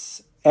 it's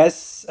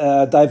as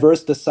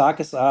diverse the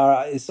sakes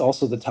are, is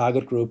also the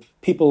target group.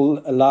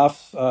 People love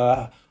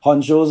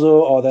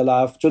Honjozo, or they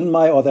love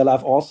junmai, or they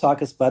love all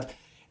sakes, but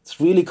it's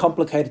really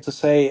complicated to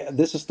say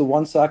this is the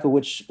one sake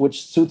which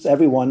suits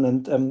everyone.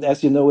 And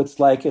as you know, it's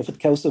like if it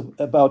comes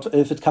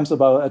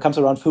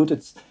around food,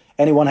 it's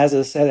anyone has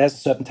a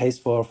certain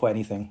taste for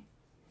anything.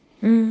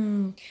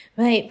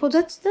 Right. Well,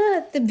 that's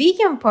the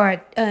vegan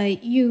part.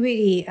 You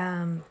really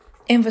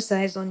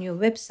emphasize on your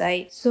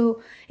website.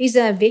 So, is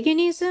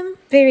veganism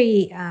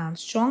very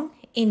strong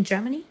in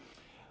Germany?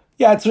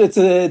 Yeah,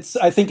 it's.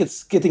 I think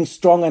it's getting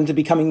strong and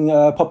becoming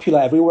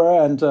popular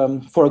everywhere, and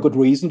for a good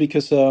reason,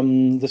 because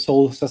this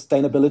whole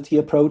sustainability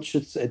approach,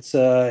 it's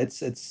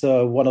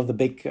one of the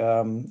big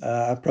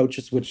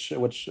approaches which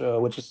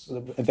is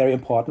very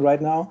important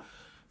right now,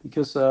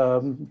 because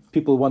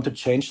people want to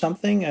change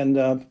something, and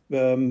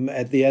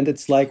at the end,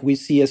 it's like we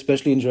see,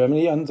 especially in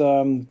Germany, and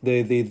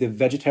the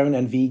vegetarian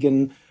and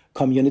vegan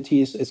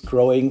community is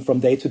growing from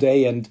day to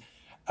day, and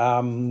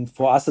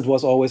for us, it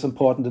was always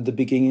important in the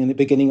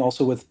beginning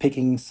also with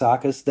picking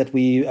sakes, that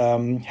we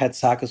had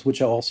sakes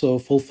which are also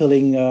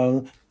fulfilling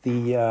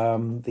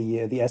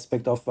the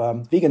aspect of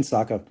vegan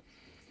sake.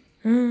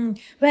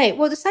 Right.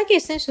 Well, the sake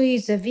essentially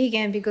is a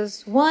vegan,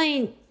 because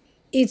wine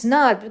is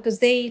not, because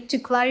to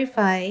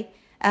clarify,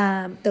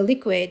 the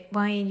liquid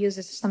wine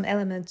uses some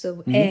elements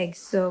of eggs,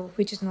 so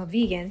which is not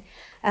vegan.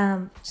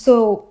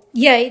 So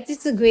yeah,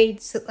 it's a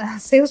great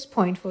sales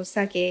point for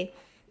sake.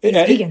 It's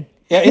vegan.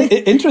 Yeah,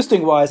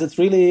 interesting wise, it's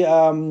really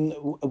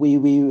we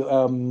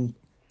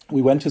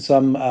went to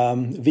some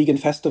vegan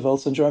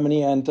festivals in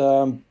Germany, and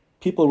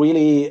people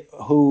really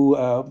who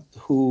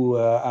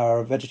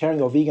are vegetarian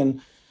or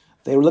vegan,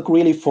 they look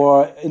really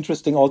for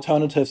interesting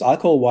alternatives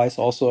alcohol wise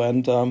also,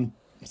 and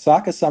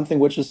sake is something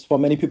which is for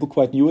many people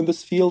quite new in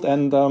this field,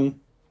 and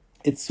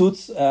it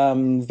suits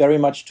very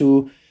much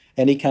to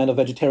any kind of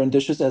vegetarian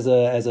dishes as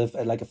a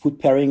like a food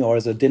pairing or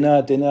as a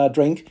dinner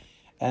drink.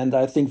 And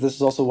I think this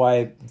is also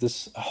why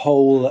this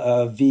whole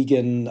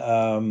vegan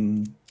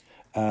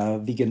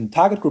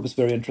target group is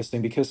very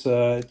interesting, because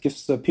it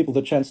gives people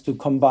the chance to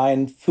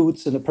combine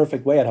foods in a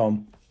perfect way at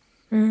home.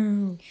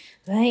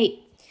 Right.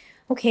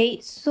 Okay.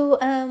 So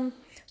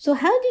so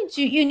how did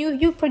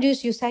you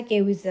produce your sake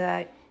with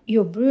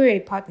your brewery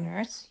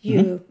partners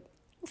you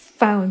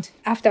found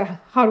after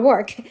hard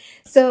work?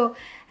 So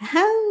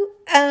how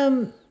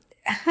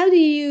do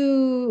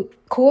you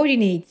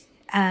coordinate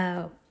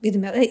with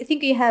them? I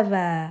think you have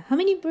how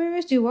many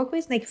brewers do you work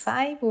with? Like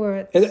 5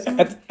 or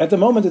at the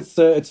moment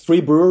it's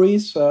 3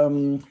 breweries,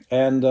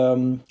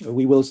 and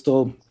we will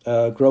still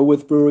grow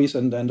with breweries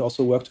and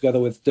also work together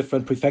with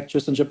different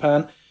prefectures in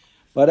Japan.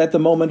 But at the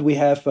moment we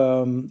have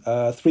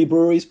 3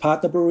 breweries,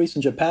 partner breweries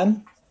in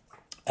Japan.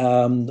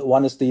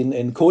 One is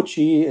in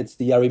Kochi. It's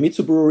the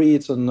Yarimitsu Brewery.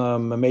 It's an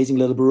amazing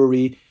little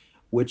brewery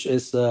which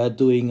is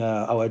doing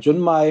our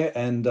junmai,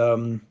 and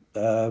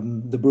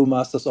the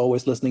brewmaster's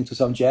always listening to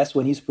some jazz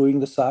when he's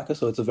brewing the sake,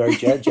 so it's a very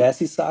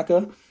jazzy sake.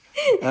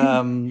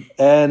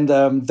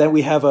 Then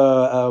we have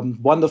a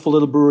wonderful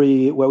little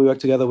brewery where we work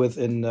together with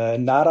in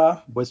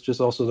Nara, which is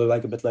also a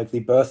bit like the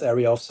birth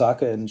area of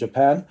sake in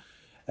Japan.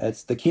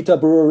 It's the Kita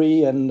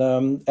Brewery, and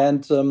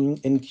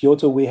in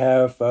Kyoto we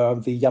have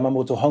the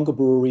Yamamoto Hongo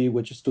Brewery,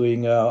 which is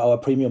doing our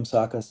premium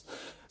sakes.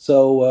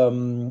 So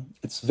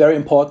it's very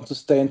important to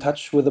stay in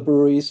touch with the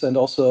breweries and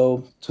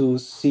also to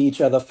see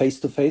each other face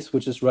to face,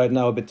 which is right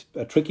now a bit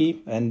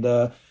tricky. And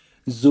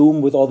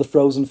Zoom with all the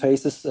frozen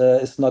faces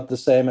is not the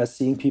same as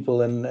seeing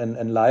people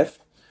in live.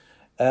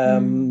 But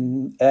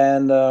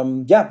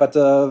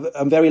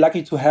I'm very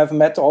lucky to have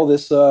met all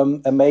this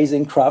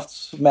amazing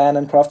craftsmen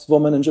and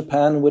craftswomen in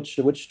Japan, which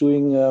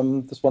doing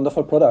this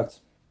wonderful product.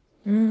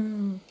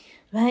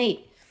 Right.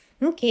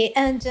 Okay,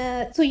 and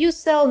so you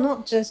sell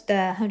not just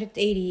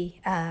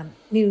 180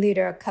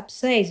 milliliter cup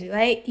size,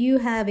 right? You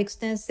have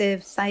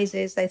extensive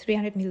sizes like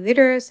 300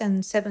 milliliters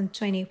and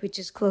 720, which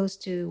is close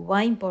to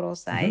wine bottle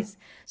size.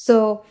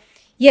 So,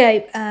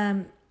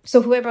 yeah,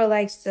 so whoever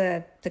likes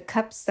the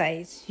cup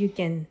size, you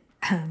can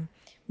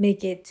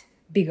make it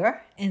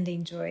bigger and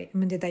enjoy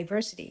the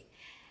diversity.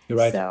 You're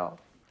right. So,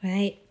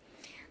 right.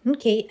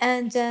 Okay.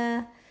 And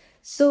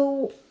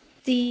so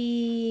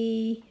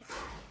the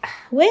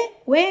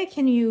where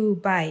can you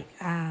buy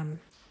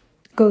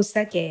Ghost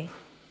Sake?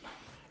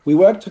 We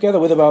work together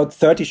with about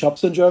 30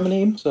 shops in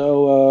Germany,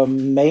 so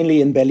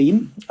mainly in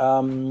Berlin.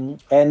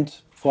 And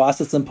for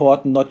us, it's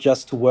important not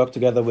just to work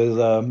together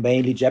with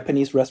mainly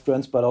Japanese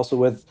restaurants, but also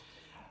with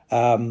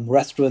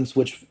restaurants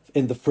which,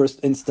 in the first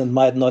instant,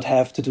 might not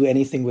have to do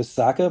anything with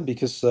sake,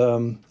 because,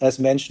 as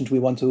mentioned, we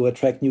want to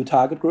attract new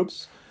target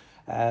groups.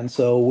 And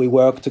so we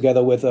work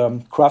together with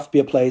craft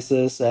beer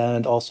places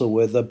and also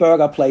with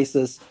burger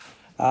places.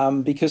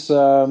 Because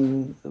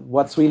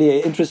what's really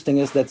interesting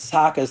is that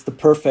sake is the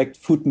perfect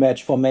food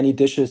match for many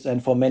dishes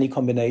and for many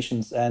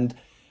combinations. And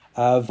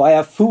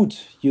via food,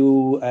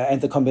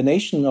 and the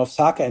combination of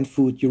sake and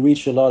food, you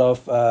reach a lot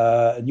of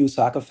new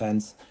sake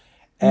fans.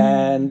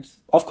 And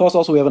of course,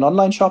 also we have an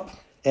online shop,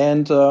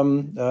 and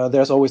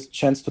there's always a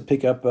chance to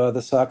pick up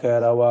the sake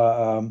at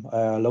our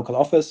local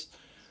office.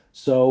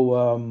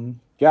 So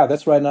yeah,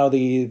 that's right now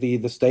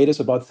the status.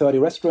 About 30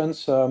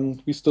 restaurants.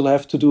 We still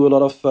have to do a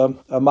lot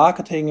of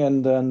marketing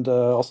and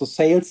also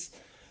sales.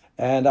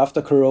 And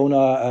after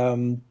Corona,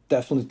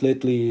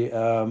 definitely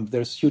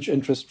there's huge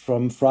interest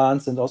from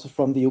France and also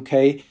from the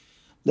UK.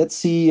 Let's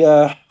see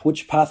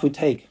which path we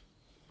take.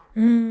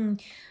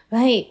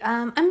 Right.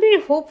 I'm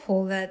very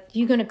hopeful that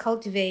you're going to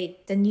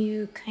cultivate the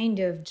new kind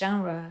of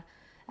genre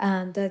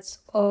that's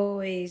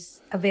always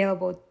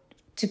available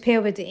to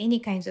pair with any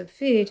kinds of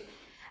food,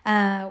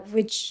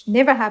 which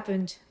never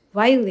happened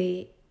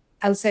widely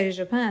outside of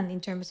Japan in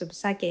terms of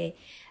sake.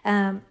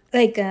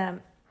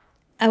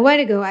 A while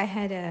ago, I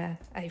had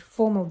a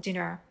formal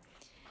dinner,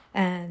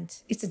 and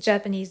it's a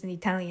Japanese and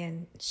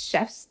Italian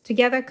chefs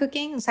together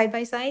cooking side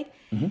by side.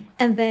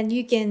 And then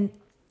you can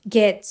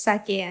get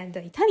sake and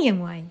the Italian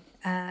wine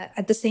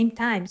at the same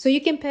time. So you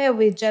can pair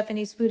with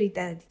Japanese food,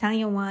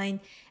 Italian wine,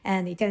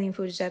 and Italian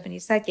food,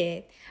 Japanese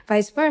sake,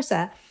 vice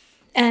versa.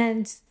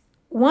 And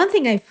one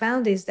thing I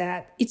found is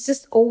that it's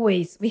just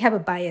always, we have a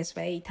bias,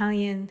 right?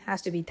 Italian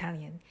has to be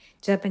Italian.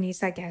 Japanese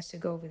sake has to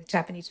go with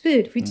Japanese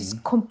food, which is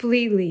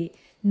completely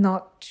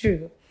not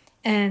true.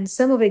 And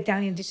some of the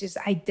Italian dishes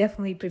I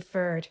definitely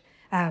preferred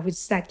with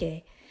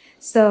sake.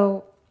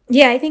 So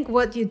yeah, I think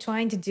what you're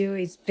trying to do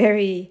is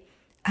very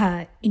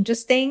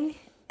interesting.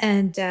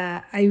 And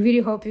I really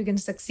hope you can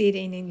succeed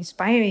in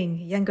inspiring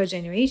younger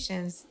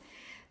generations.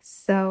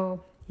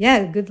 So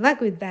yeah, good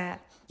luck with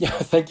that. Yeah,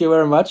 thank you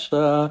very much.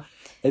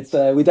 It's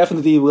we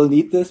definitely will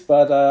need this,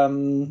 but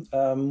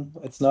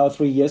it's now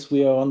 3 years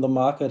we are on the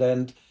market,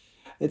 and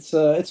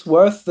it's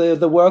worth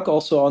the work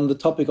also on the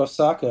topic of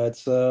sake.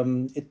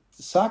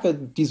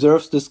 Sake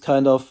deserves this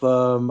kind of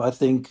I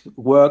think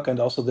work and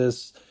also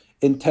this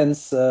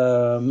intense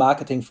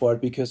marketing for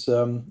it, because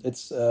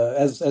it's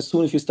as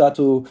soon as you start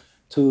to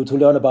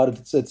learn about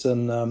it, it's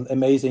an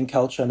amazing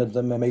culture and it's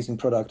an amazing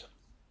product.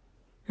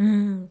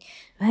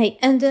 Right.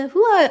 And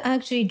who are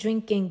actually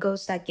drinking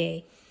Ghost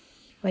Sake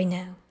right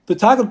now? The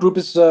target group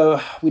is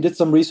we did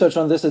some research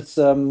on this. It's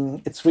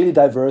really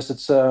diverse.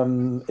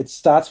 It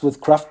starts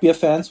with craft beer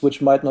fans,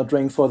 which might not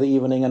drink for the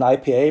evening an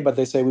IPA, but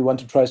they say we want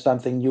to try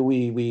something new.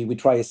 We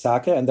try a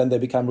sake, and then they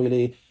become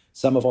really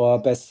some of our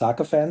best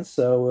sake fans.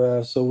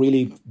 So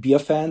really beer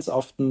fans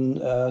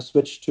often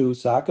switch to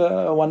sake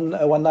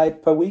one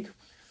night per week.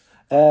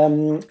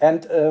 And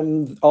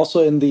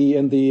also in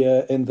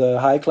the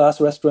high class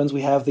restaurants,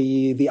 we have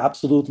the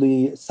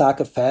absolutely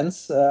sake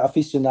fans,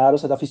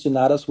 aficionados and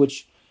aficionadas,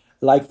 which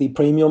like the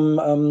premium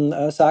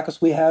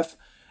sakes we have.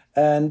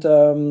 And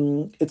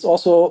it's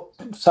also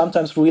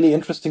sometimes really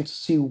interesting to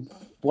see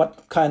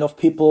what kind of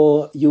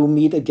people you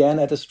meet again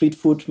at a street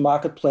food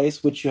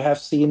marketplace, which you have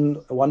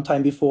seen one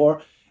time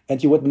before.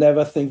 And you would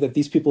never think that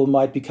these people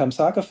might become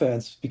sake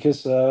fans,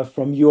 because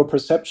from your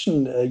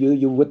perception,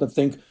 you would not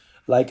think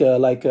like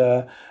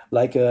a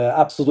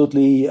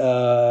absolutely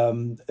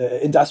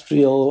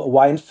industrial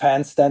wine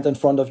fan stand in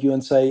front of you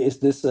and say, is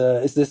this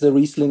a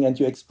Riesling? And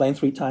you explain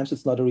 3 times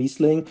it's not a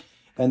Riesling.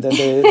 And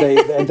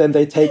then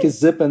they take a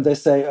sip and they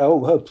say,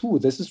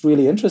 this is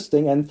really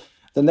interesting. And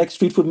the next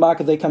street food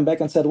market, they come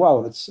back and said,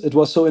 wow, it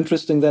was so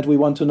interesting that we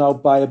want to now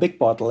buy a big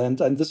bottle.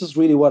 And this is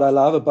really what I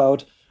love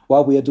about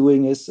what we are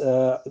doing, is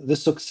the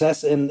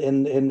success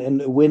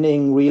in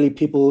winning really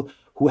people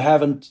who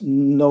haven't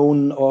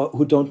known or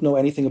who don't know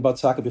anything about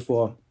sake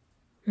before.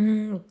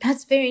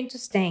 That's very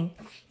interesting.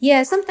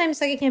 Yeah, sometimes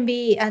sake can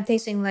be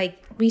tasting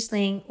like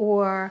Riesling,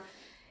 or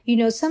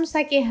some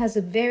sake has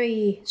a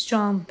very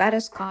strong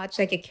butterscotch,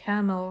 like a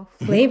caramel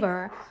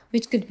flavor,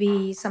 which could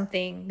be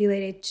something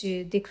related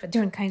to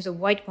different kinds of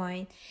white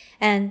wine.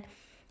 And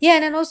yeah,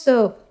 and then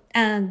also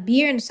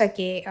beer and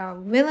sake are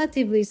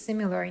relatively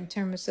similar in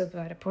terms of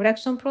the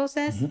production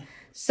process.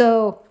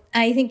 So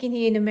I think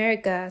in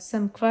America,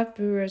 some craft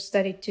brewers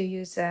started to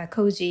use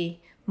koji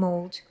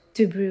mold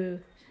to brew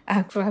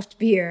craft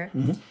beer.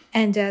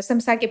 And some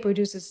sake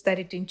producers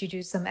started to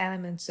introduce some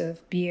elements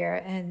of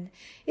beer. And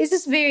it's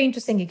just very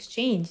interesting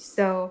exchange.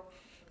 So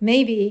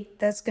maybe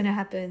that's going to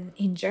happen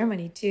in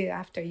Germany too,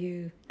 after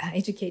you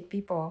educate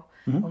people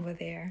over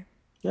there.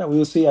 Yeah, we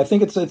will see. I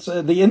think it's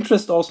the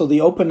interest, also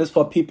the openness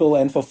for people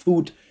and for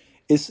food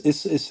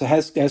is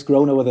has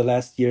grown over the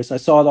last years. I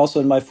saw it also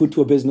in my food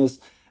tour business.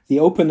 The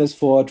openness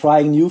for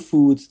trying new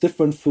foods,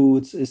 different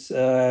foods, is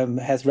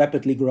has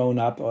rapidly grown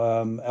up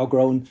or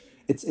grown.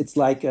 It's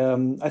like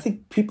I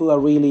think people are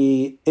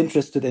really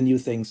interested in new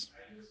things.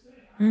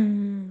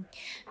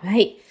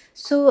 Right.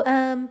 So,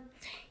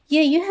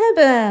 yeah, you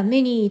have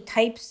many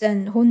types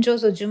and honjo,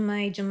 so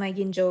junmai, junmai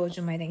ginjo,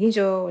 junmai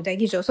daiginjo,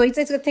 daiginjo. So it's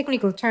a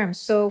technical term.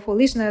 So for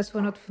listeners who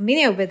are not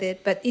familiar with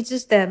it, but it's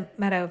just a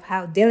matter of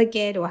how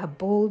delicate or how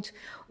bold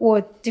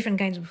or different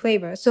kinds of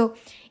flavor. So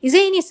is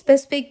there any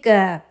specific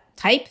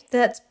type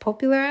that's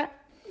popular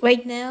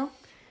right now?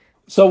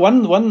 So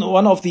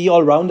one of the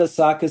all-rounder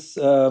sakes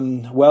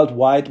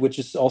worldwide, which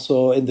is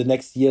also in the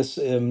next years,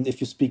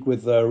 if you speak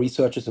with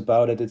researchers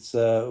about it, it's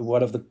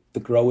one of the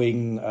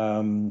growing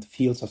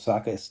fields of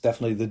sake is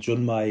definitely the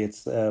junmai.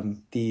 It's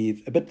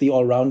the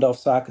all-rounder of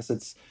sakes.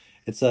 It's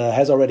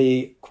has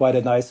already quite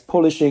a nice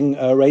polishing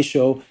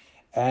ratio,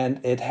 and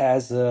it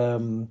has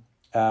a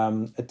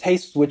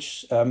taste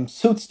which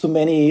suits to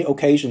many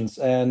occasions.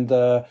 And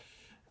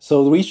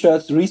so the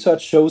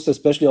research shows,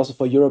 especially also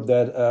for Europe,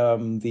 that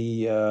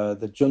the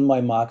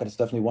junmai market is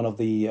definitely one of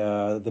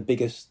the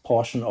biggest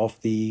portion of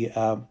the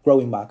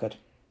growing market.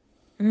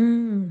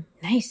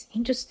 Nice,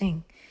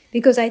 interesting.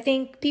 Because I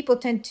think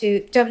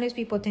Japanese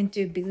people tend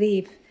to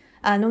believe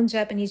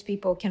non-Japanese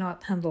people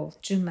cannot handle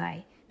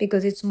junmai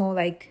because it's more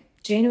like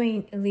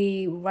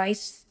genuinely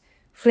rice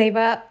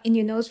flavor in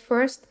your nose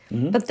first.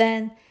 But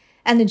then,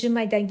 and the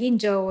junmai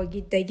daiginjo or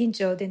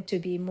daiginjo tend to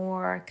be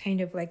more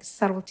kind of like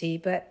subtlety,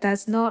 but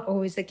that's not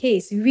always the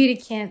case. You really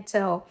can't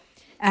tell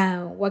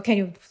what kind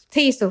of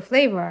taste or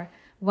flavor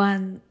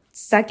one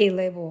sake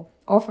level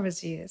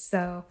offers you.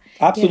 So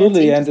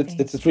Absolutely, yeah, and that's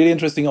interesting. it's really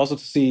interesting also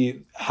to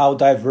see how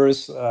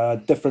diverse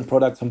different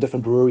products from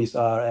different breweries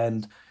are,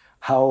 and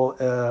how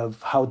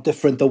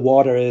different the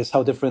water is,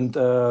 how different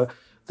the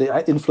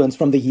influence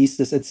from the yeast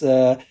is.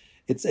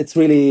 It's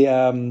really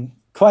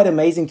quite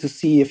amazing to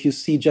see if you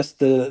see just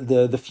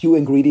the few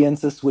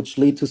ingredients which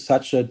lead to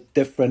such a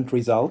different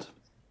result.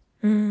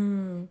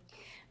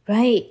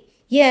 Right.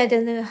 Yeah,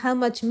 then how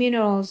much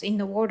minerals in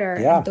the water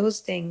and Yeah. those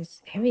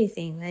things,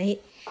 everything,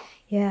 right?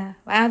 Yeah.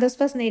 Wow, that's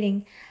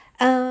fascinating.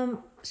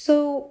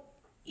 So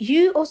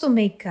you also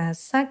make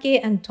sake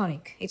and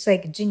tonic. It's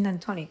like gin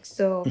and tonic.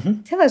 So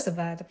tell us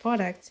about the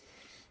product.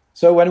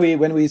 So when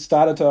we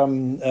started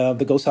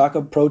the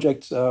Gosaka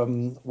project,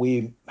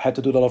 we had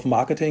to do a lot of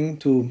marketing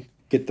to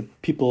get the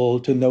people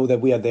to know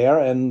that we are there.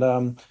 And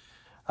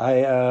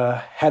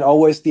I had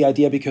always the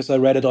idea, because I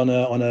read it on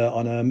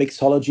a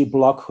mixology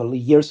blog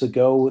years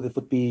ago. It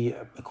would be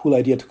a cool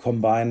idea to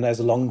combine as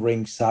a long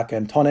drink sake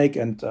and tonic,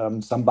 and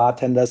some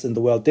bartenders in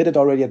the world did it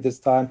already at this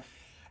time.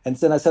 And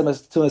then I said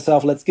to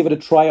myself, let's give it a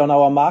try on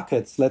our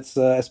markets. Let's,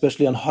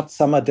 especially on hot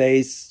summer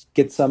days,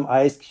 get some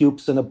ice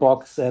cubes in a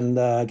box and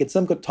get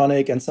some good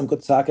tonic and some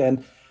good sake,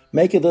 and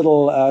make a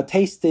little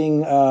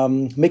tasting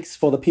mix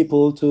for the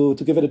people to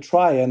give it a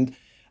try. And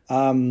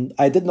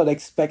I did not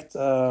expect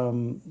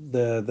the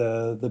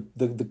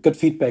good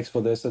feedbacks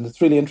for this. And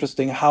it's really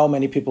interesting how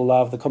many people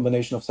love the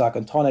combination of sake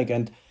and tonic.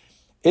 And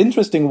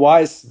interesting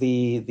wise,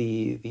 a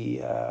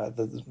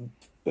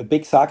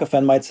big sake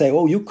fan might say,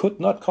 "Oh, you could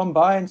not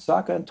combine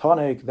sake and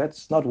tonic.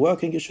 That's not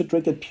working. You should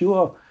drink it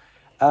pure."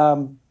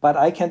 But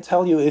I can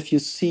tell you, if you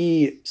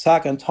see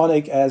sake and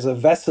tonic as a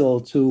vessel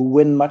to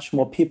win much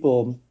more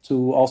people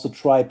to also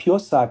try pure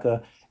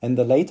sake in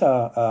the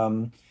later,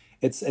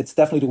 it's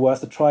definitely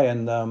worth a try.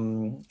 And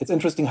it's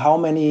interesting how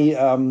many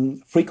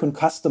frequent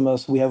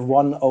customers we have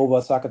won over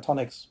sake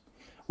tonics,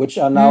 which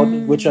are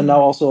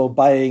now also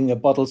buying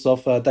bottles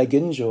of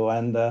daiginjo.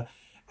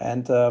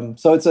 And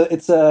so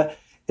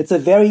it's a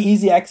very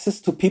easy access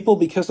to people,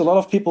 because a lot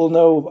of people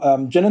know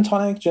gin and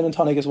tonic. Gin and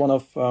tonic is one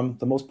of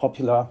the most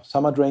popular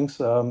summer drinks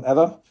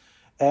ever.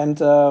 And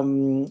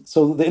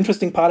so the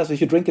interesting part is,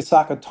 if you drink a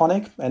sake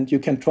tonic, and you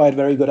can try it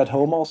very good at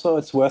home also,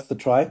 it's worth the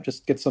try.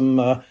 Just get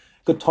some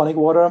good tonic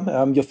water,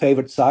 your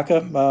favorite sake,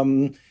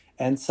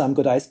 and some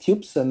good ice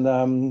cubes. And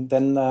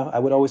then I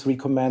would always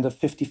recommend a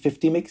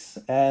 50-50 mix.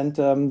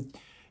 And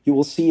you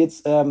will see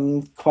it's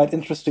quite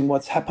interesting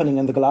what's happening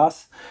in the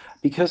glass,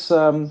 because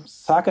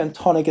sake and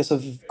tonic is a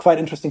quite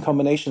interesting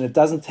combination. It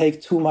doesn't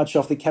take too much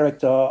of the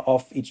character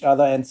of each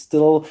other, and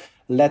still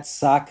lets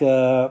sake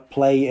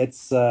play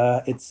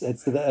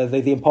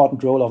the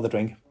important role of the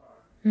drink.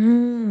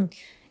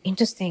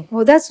 Interesting.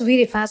 Well, that's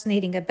really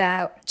fascinating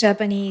about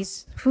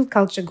Japanese food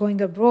culture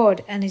going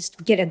abroad, and it's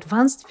get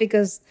advanced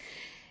because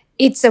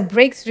it's a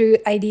breakthrough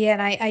idea.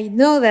 And I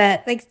know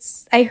that, like,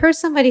 I heard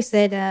somebody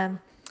said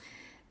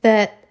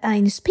that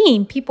in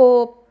Spain,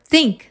 people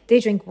think they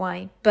drink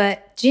wine,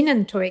 but gin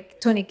and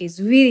tonic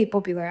is really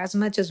popular as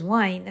much as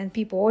wine, and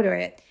people order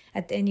it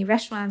at any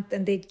restaurant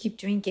and they keep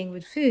drinking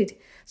with food.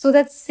 So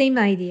that's the same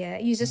idea.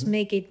 You just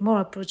make it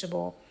more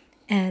approachable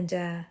and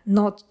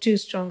not too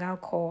strong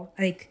alcohol.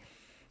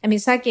 I mean,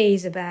 sake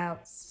is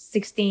about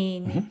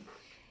 16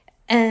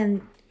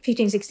 and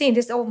 15, 16.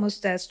 This is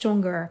almost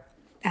stronger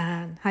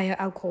higher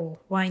alcohol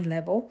wine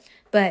level,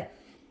 but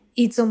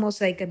it's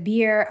almost like a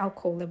beer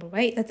alcohol level,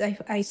 right?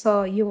 That I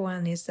saw your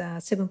one is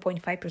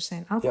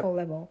 7.5% alcohol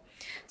level,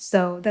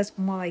 so that's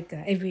more like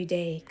a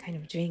everyday kind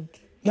of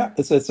drink. Yeah,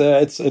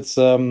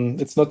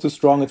 it's not too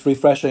strong. It's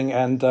refreshing,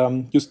 and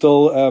you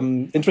still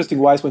interesting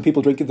wise when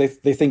people drink it,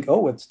 they think,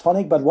 oh, it's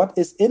tonic, but what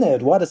is in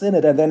it? What is in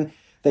it? And then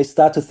they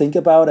start to think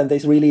about, and they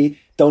really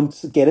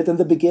don't get it in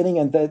the beginning.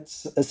 And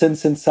that's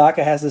since sake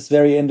has this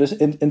very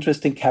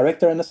interesting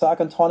character in the sake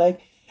and tonic,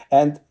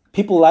 and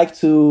people like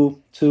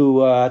to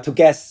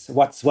guess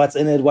what's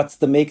in it, what's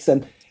the mix,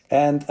 and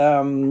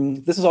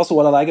this is also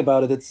what I like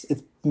about it.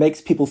 It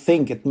makes people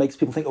think. It makes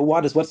people think, oh,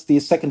 what's the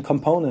second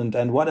component,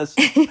 and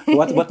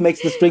what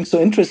makes this drink so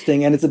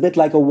interesting? And it's a bit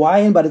like a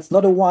wine, but it's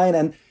not a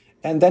wine.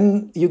 And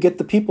then you get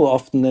the people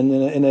often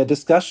in a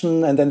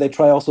discussion, and then they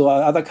try also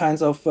other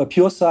kinds of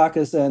pure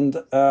sakes. And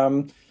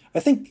I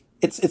think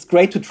it's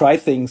great to try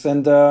things.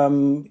 And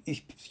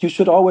you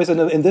should always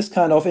in this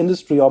kind of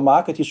industry or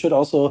market, you should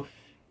also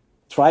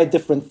try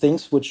different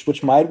things,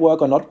 which might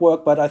work or not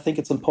work. But I think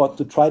it's important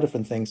to try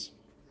different things.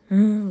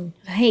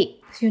 Right.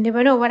 You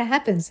never know what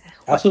happens.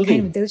 Absolutely. What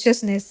kind of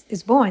deliciousness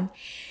is born.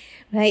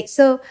 Right.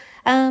 So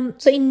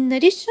in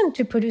addition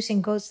to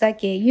producing gold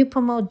sake, you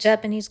promote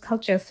Japanese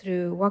culture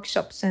through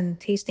workshops and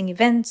tasting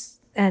events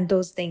and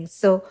those things.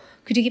 So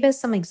could you give us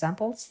some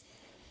examples?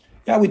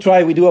 Yeah, we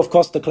try. We do, of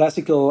course, the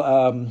classical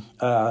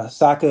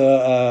sake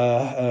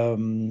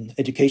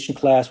education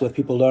class where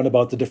people learn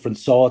about the different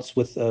sorts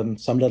with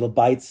some little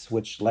bites,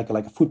 which like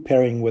a food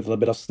pairing with a little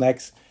bit of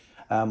snacks.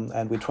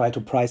 And we try to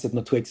price it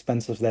not too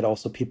expensive, that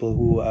also people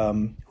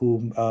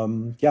who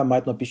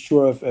might not be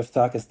sure if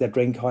sake is their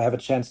drink or have a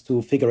chance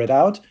to figure it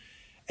out.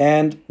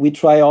 And we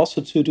try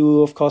also to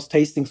do, of course,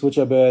 tastings which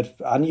are a bit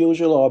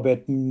unusual or a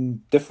bit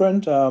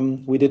different.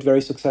 We did very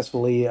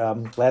successfully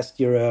last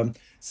year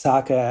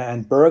sake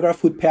and burger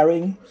food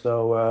pairing.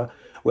 So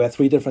we had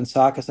 3 different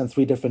sakes and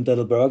 3 different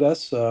little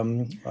burgers,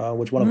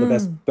 which one of the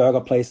best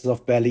burger places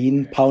of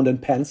Berlin, Pound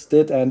and Pants,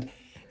 did. And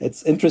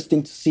it's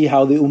interesting to see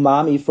how the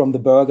umami from the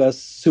burgers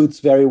suits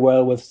very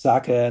well with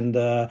sake, and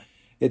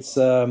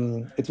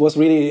it was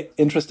really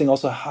interesting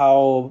also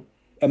how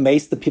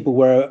amazed the people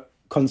were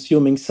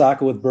consuming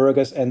sake with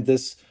burgers and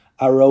this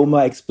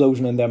aroma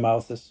explosion in their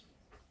mouths.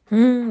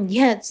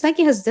 Yeah, sake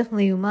has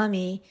definitely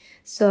umami.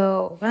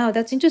 So wow,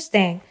 that's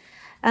interesting.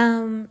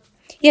 Do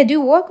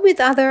you work with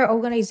other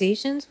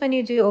organizations when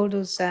you do all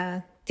those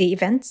the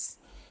events?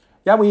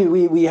 Yeah,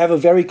 we have a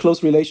very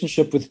close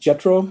relationship with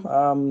JETRO,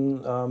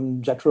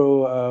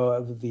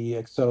 the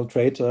External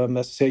Trade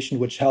Association,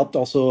 which helped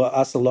also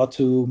us a lot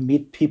to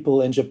meet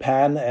people in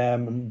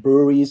Japan,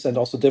 breweries, and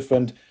also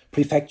different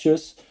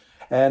prefectures.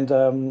 And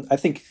I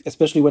think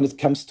especially when it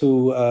comes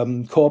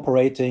to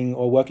cooperating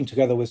or working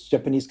together with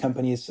Japanese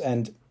companies,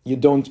 and you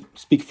don't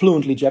speak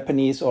fluently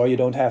Japanese or you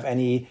don't have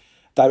any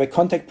direct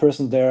contact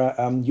person there,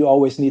 you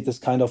always need this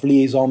kind of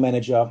liaison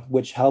manager,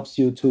 which helps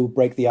you to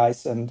break the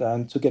ice and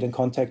to get in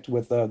contact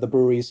with the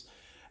breweries.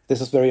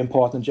 This is very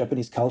important in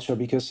Japanese culture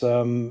because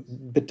a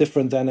bit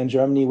different than in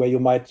Germany, where you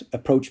might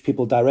approach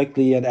people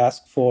directly and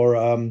ask for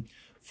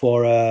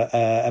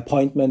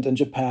appointment. In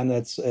Japan,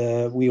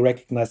 we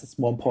recognize it's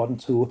more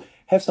important to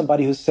have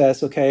somebody who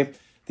says, okay,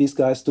 these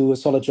guys do a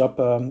solid job,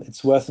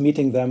 it's worth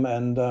meeting them.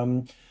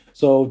 And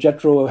so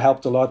JETRO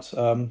helped a lot.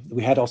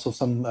 We had also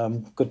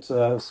some good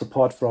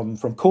support from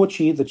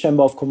Kochi, the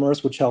Chamber of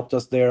Commerce, which helped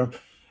us there.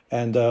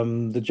 And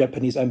the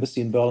Japanese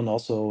embassy in Berlin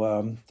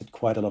also did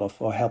quite a lot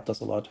or helped us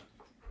a lot.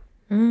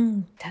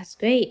 That's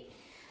great.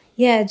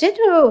 Yeah,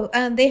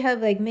 JETRO, they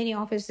have like many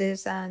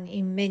offices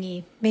in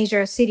many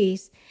major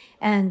cities.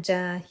 And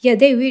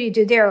they really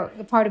do. They're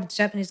a part of the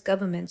Japanese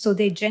government. So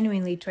they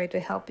genuinely try to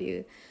help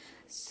you.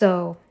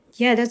 So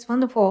yeah, that's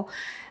wonderful.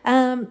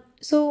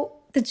 So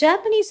the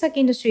Japanese sake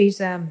industry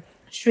is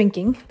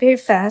shrinking very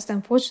fast,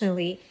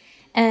 unfortunately.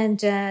 And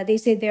they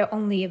say there are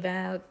only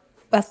about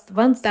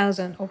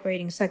 1,000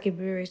 operating sake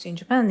breweries in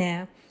Japan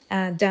now,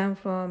 down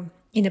from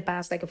in the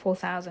past like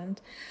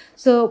 4,000.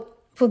 So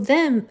for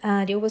them,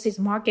 the overseas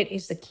market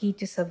is the key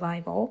to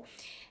survival,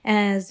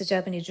 as the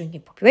Japanese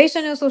drinking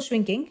population is also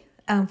shrinking,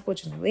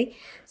 unfortunately.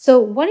 So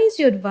what is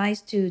your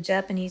advice to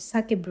Japanese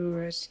sake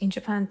brewers in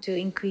Japan to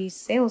increase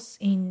sales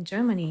in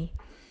Germany?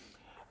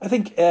 I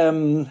think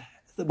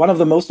one of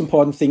the most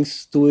important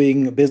things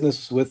doing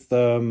business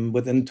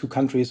within 2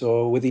 countries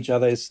or with each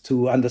other is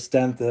to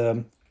understand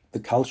the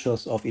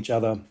cultures of each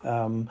other,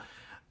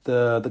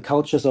 the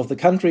cultures of the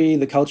country,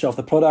 the culture of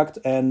the product,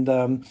 and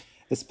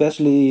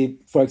especially,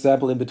 for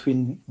example, in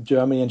between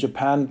Germany and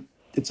Japan,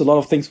 it's a lot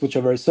of things which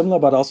are very similar,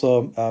 but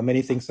also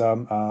many things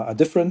are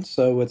different.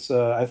 So it's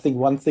I think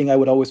one thing I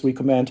would always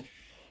recommend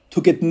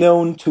to get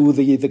known to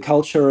the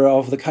culture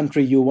of the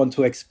country you want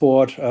to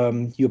export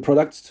your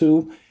products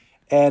to.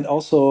 And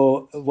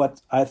also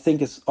what I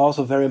think is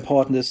also very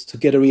important is to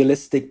get a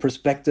realistic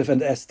perspective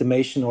and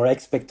estimation or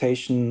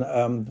expectation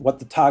what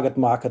the target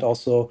market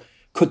also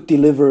could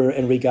deliver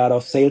in regard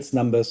of sales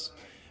numbers.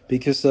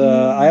 Because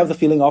I have the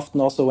feeling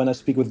often also when I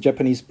speak with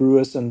Japanese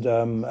brewers and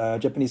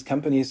Japanese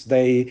companies,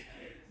 they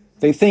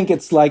they think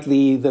it's like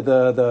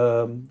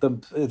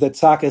that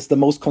sake is the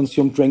most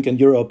consumed drink in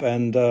Europe,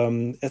 and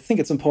I think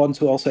it's important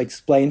to also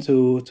explain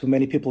to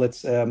many people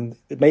it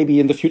may be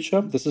in the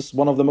future. This is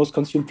one of the most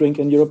consumed drink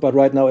in Europe, but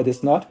right now it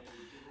is not.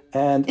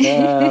 And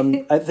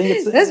I think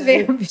it's That's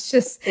very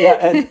ambitious.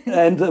 Yeah,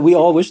 and we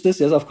all wish this,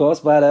 yes, of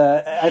course. But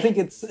I think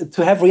it's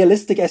to have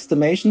realistic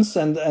estimations,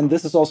 and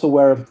this is also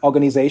where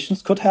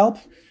organizations could help.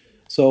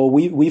 So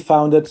we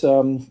founded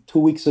 2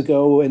 weeks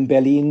ago in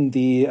Berlin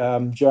the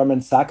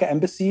German Sake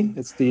Embassy.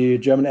 It's the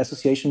German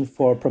Association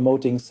for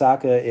Promoting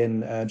Sake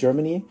in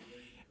Germany.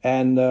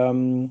 And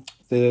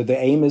the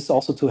aim is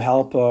also to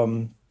help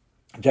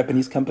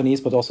Japanese companies,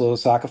 but also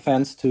sake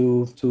fans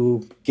to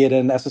get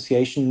an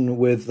association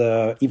with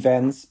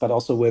events, but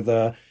also with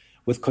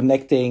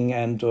connecting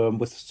and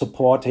with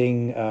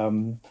supporting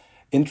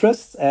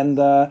interests. And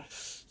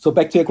so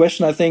back to your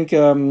question, I think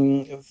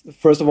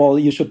first of all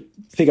you should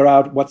figure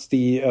out what's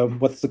the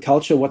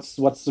culture,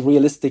 what's the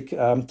realistic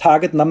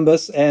target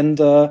numbers, and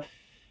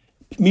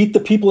meet the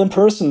people in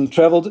person.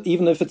 Travel,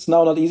 even if it's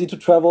now not easy to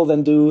travel,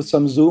 then do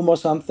some Zoom or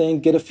something.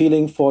 Get a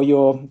feeling for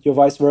your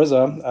vice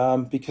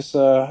versa, because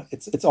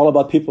it's all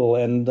about people,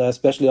 and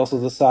especially also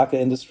the sake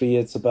industry.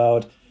 It's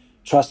about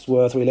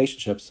trustworthy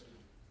relationships.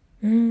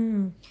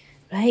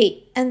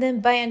 Right. And then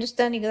by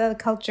understanding the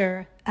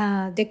culture,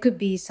 there could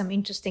be some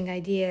interesting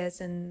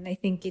ideas. And I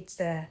think it's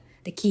the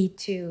key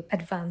to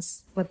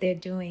advance what they're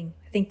doing,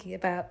 thinking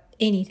about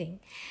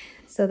anything.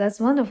 So that's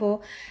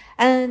wonderful.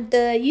 And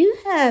you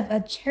have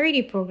a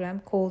charity program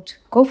called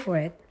Go For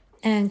It.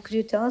 And could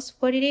you tell us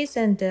what it is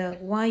and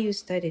why you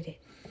started it?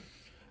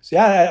 So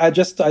yeah, I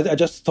just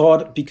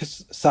thought,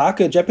 because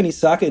Japanese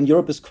sake in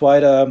Europe is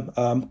quite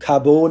a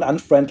carbon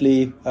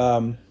unfriendly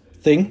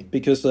thing,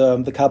 because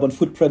the carbon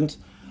footprint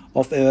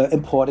of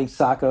importing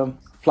sake,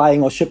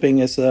 flying or shipping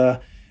is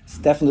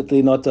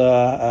definitely not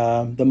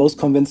the most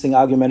convincing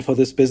argument for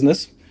this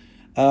business.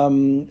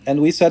 And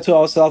we said to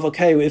ourselves,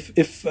 okay,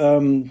 if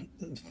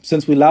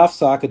since we love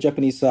sake,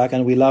 Japanese sake,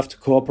 and we love to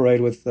cooperate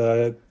with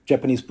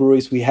Japanese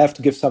breweries, we have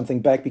to give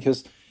something back,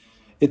 because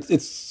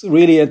it's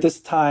really at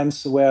this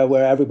times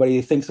where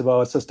everybody thinks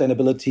about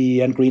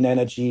sustainability and green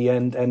energy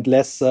and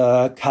less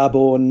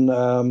carbon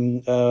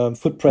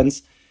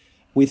footprints.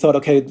 We thought,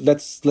 okay,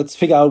 let's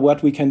figure out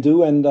what we can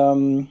do. And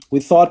we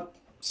thought,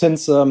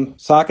 since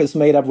sake is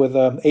made up with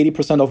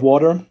 80% of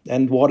water,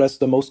 and water is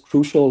the most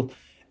crucial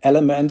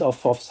element of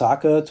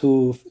sake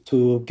to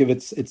give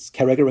its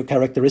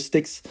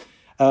characteristics,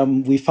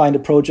 we find a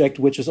project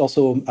which is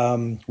also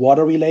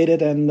water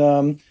related.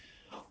 And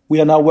we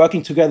are now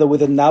working together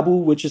with the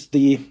NABU, which is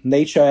the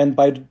Nature and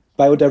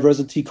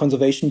Biodiversity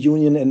Conservation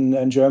Union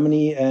in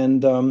Germany.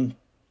 And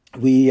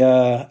we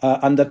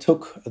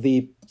undertook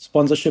the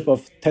sponsorship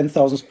of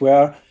 10,000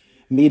 square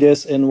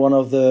meters in one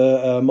of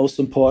the most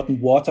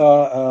important water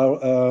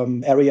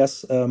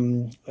areas,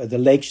 the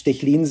Lake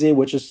Stechlinsee,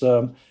 which is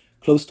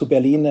close to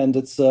Berlin, and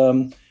it's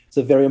a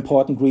very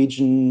important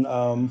region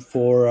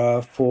for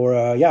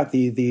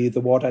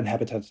the water and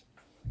habitat.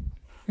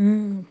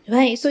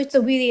 Right. So it's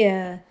a really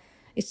I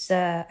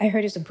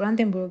heard it's a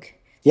Brandenburg.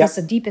 Yeah. That's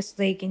the deepest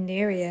lake in the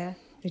area.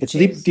 It's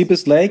the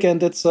deepest lake,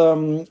 and it's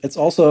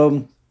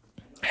also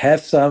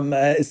have some.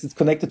 It's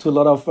connected to a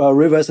lot of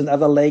rivers and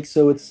other lakes,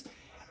 so it's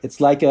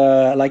like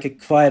a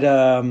quite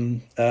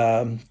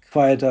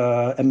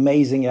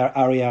amazing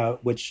area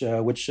which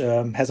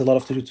has a lot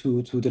of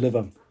to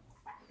deliver.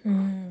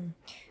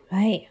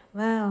 Right.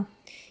 Wow.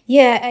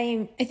 Yeah,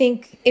 I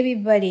think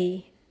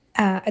everybody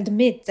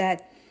admit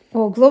that.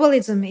 Well,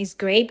 globalism is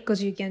great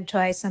because you can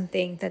try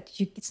something that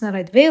it's not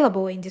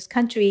available in this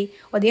country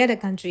or the other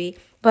country,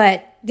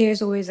 but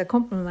there's always a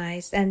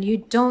compromise, and you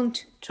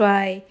don't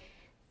try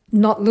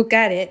not look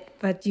at it,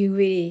 but you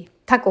really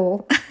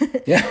tackle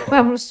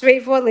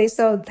straightforwardly.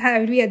 So I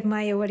really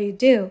admire what you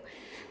do.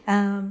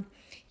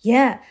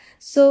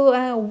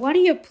 So what are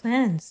your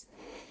plans?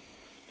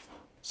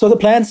 So the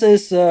plan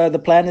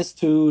is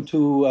to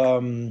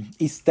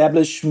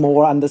establish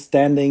more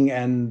understanding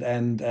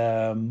and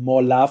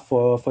more love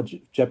for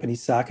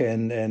Japanese sake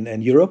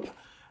in Europe.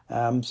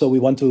 So we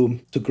want to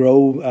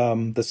grow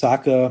the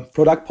sake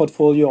product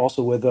portfolio,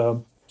 also with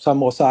some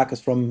more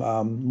sakes from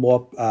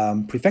more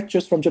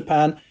prefectures from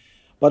Japan,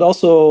 but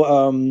also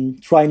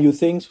try new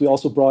things. We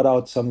also brought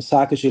out some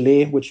sake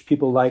gelée, which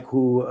people like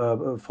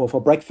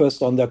for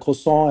breakfast on their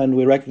croissant, and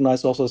we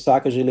recognize also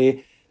sake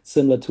gelée,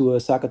 similar to a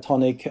sake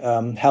tonic,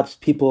 helps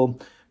people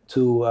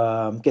to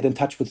get in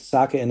touch with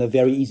sake in a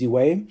very easy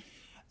way.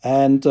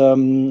 And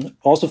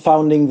also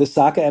founding the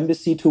Sake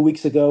Embassy 2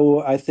 weeks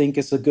ago, I think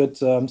is a good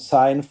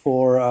sign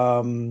for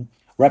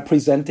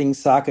representing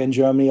sake in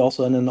Germany,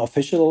 also on an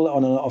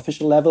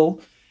official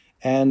level.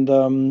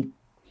 And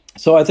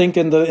so I think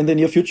in the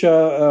near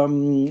future,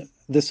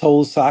 this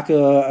whole sake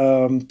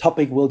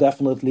topic will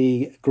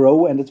definitely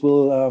grow, and it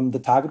will the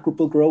target group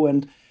will grow,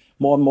 and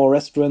more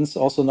restaurants,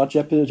 also not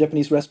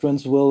Japanese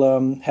restaurants,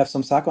 will have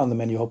some sake on the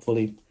menu,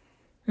 hopefully.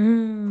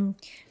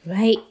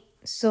 Right.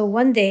 So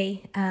one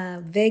day,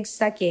 veg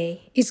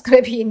sake is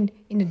going to be in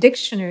the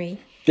dictionary.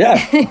 Yeah.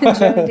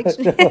 German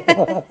dictionary.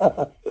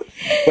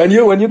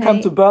 When you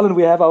come to Berlin,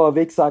 we have our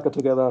Wegsager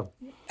together.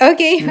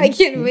 Okay, I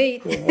can't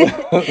wait.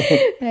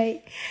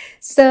 Right.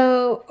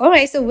 So, all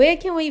right. So, where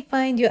can we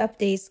find your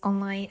updates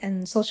online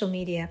and social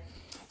media?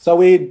 So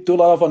we do a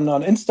lot of on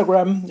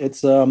Instagram.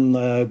 It's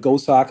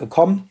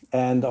GoSake.com,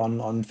 and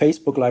on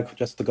Facebook, like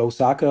just the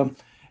GoSake.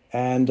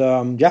 And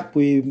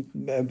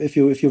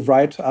if you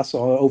write us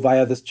or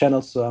via these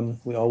channels,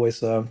 we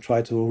always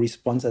try to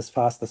respond as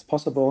fast as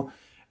possible.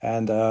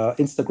 And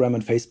Instagram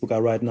and Facebook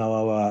are right now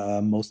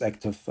our most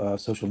active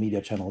social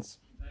media channels.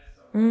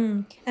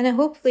 And then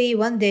hopefully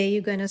one day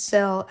you're going to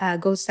sell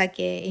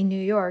GoSake in New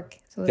York.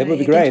 So that would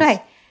be you great. Can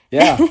try.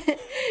 Yeah.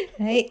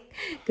 Right.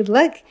 Good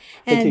luck.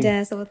 Thank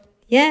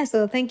And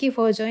so thank you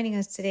for joining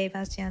us today,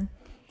 Bastian.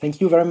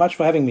 Thank you very much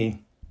for having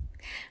me.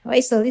 All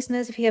right, so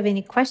listeners, if you have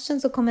any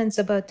questions or comments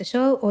about the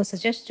show or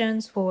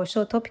suggestions for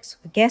show topics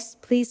or guests,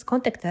 please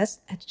contact us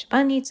at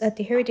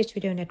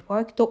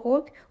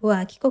japanneeds@heritageradionetwork.org or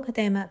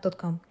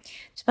akikokatayama.com.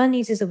 Japan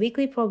Needs is a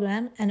weekly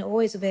program and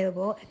always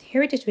available at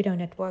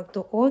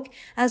heritageradionetwork.org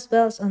as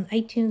well as on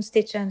iTunes,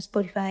 Stitcher, and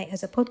Spotify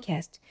as a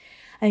podcast.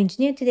 Our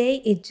engineer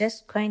today is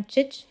Jess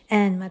Kreinchich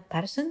and Matt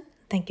Patterson.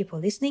 Thank you for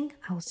listening.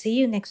 I will see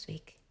you next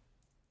week.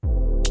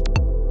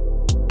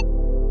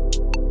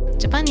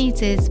 Japan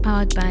Eats is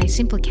powered by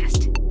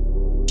Simplecast.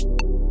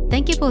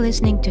 Thank you for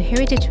listening to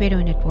Heritage Radio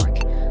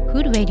Network,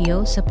 food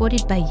radio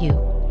supported by you.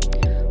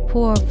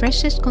 For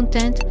freshest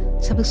content,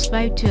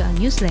 subscribe to our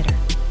newsletter.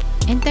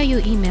 Enter your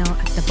email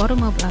at the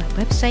bottom of our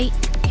website,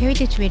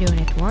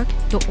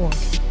 heritageradionetwork.org.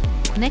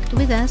 Connect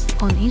with us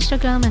on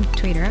Instagram and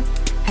Twitter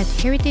at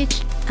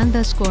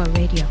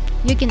heritage_radio.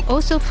 You can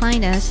also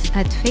find us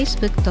at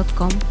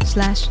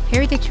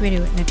facebook.com/Heritage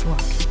Radio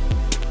Network.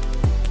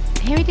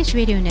 Heritage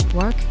Radio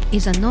Network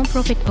is a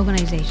non-profit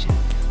organization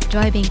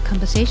driving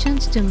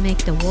conversations to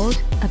make the world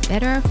a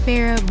better,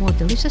 fairer, more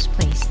delicious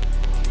place.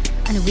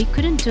 And we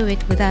couldn't do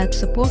it without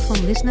support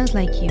from listeners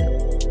like you.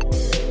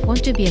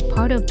 Want to be a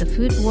part of the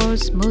food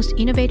world's most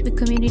innovative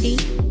community?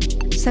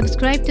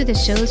 Subscribe to the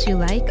shows you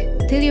like,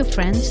 tell your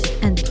friends,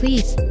 and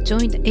please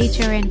join the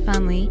HRN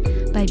family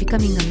by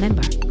becoming a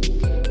member.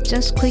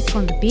 Just click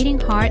on the beating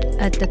heart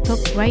at the top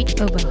right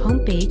of our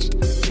homepage.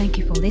 Thank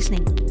you for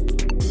listening.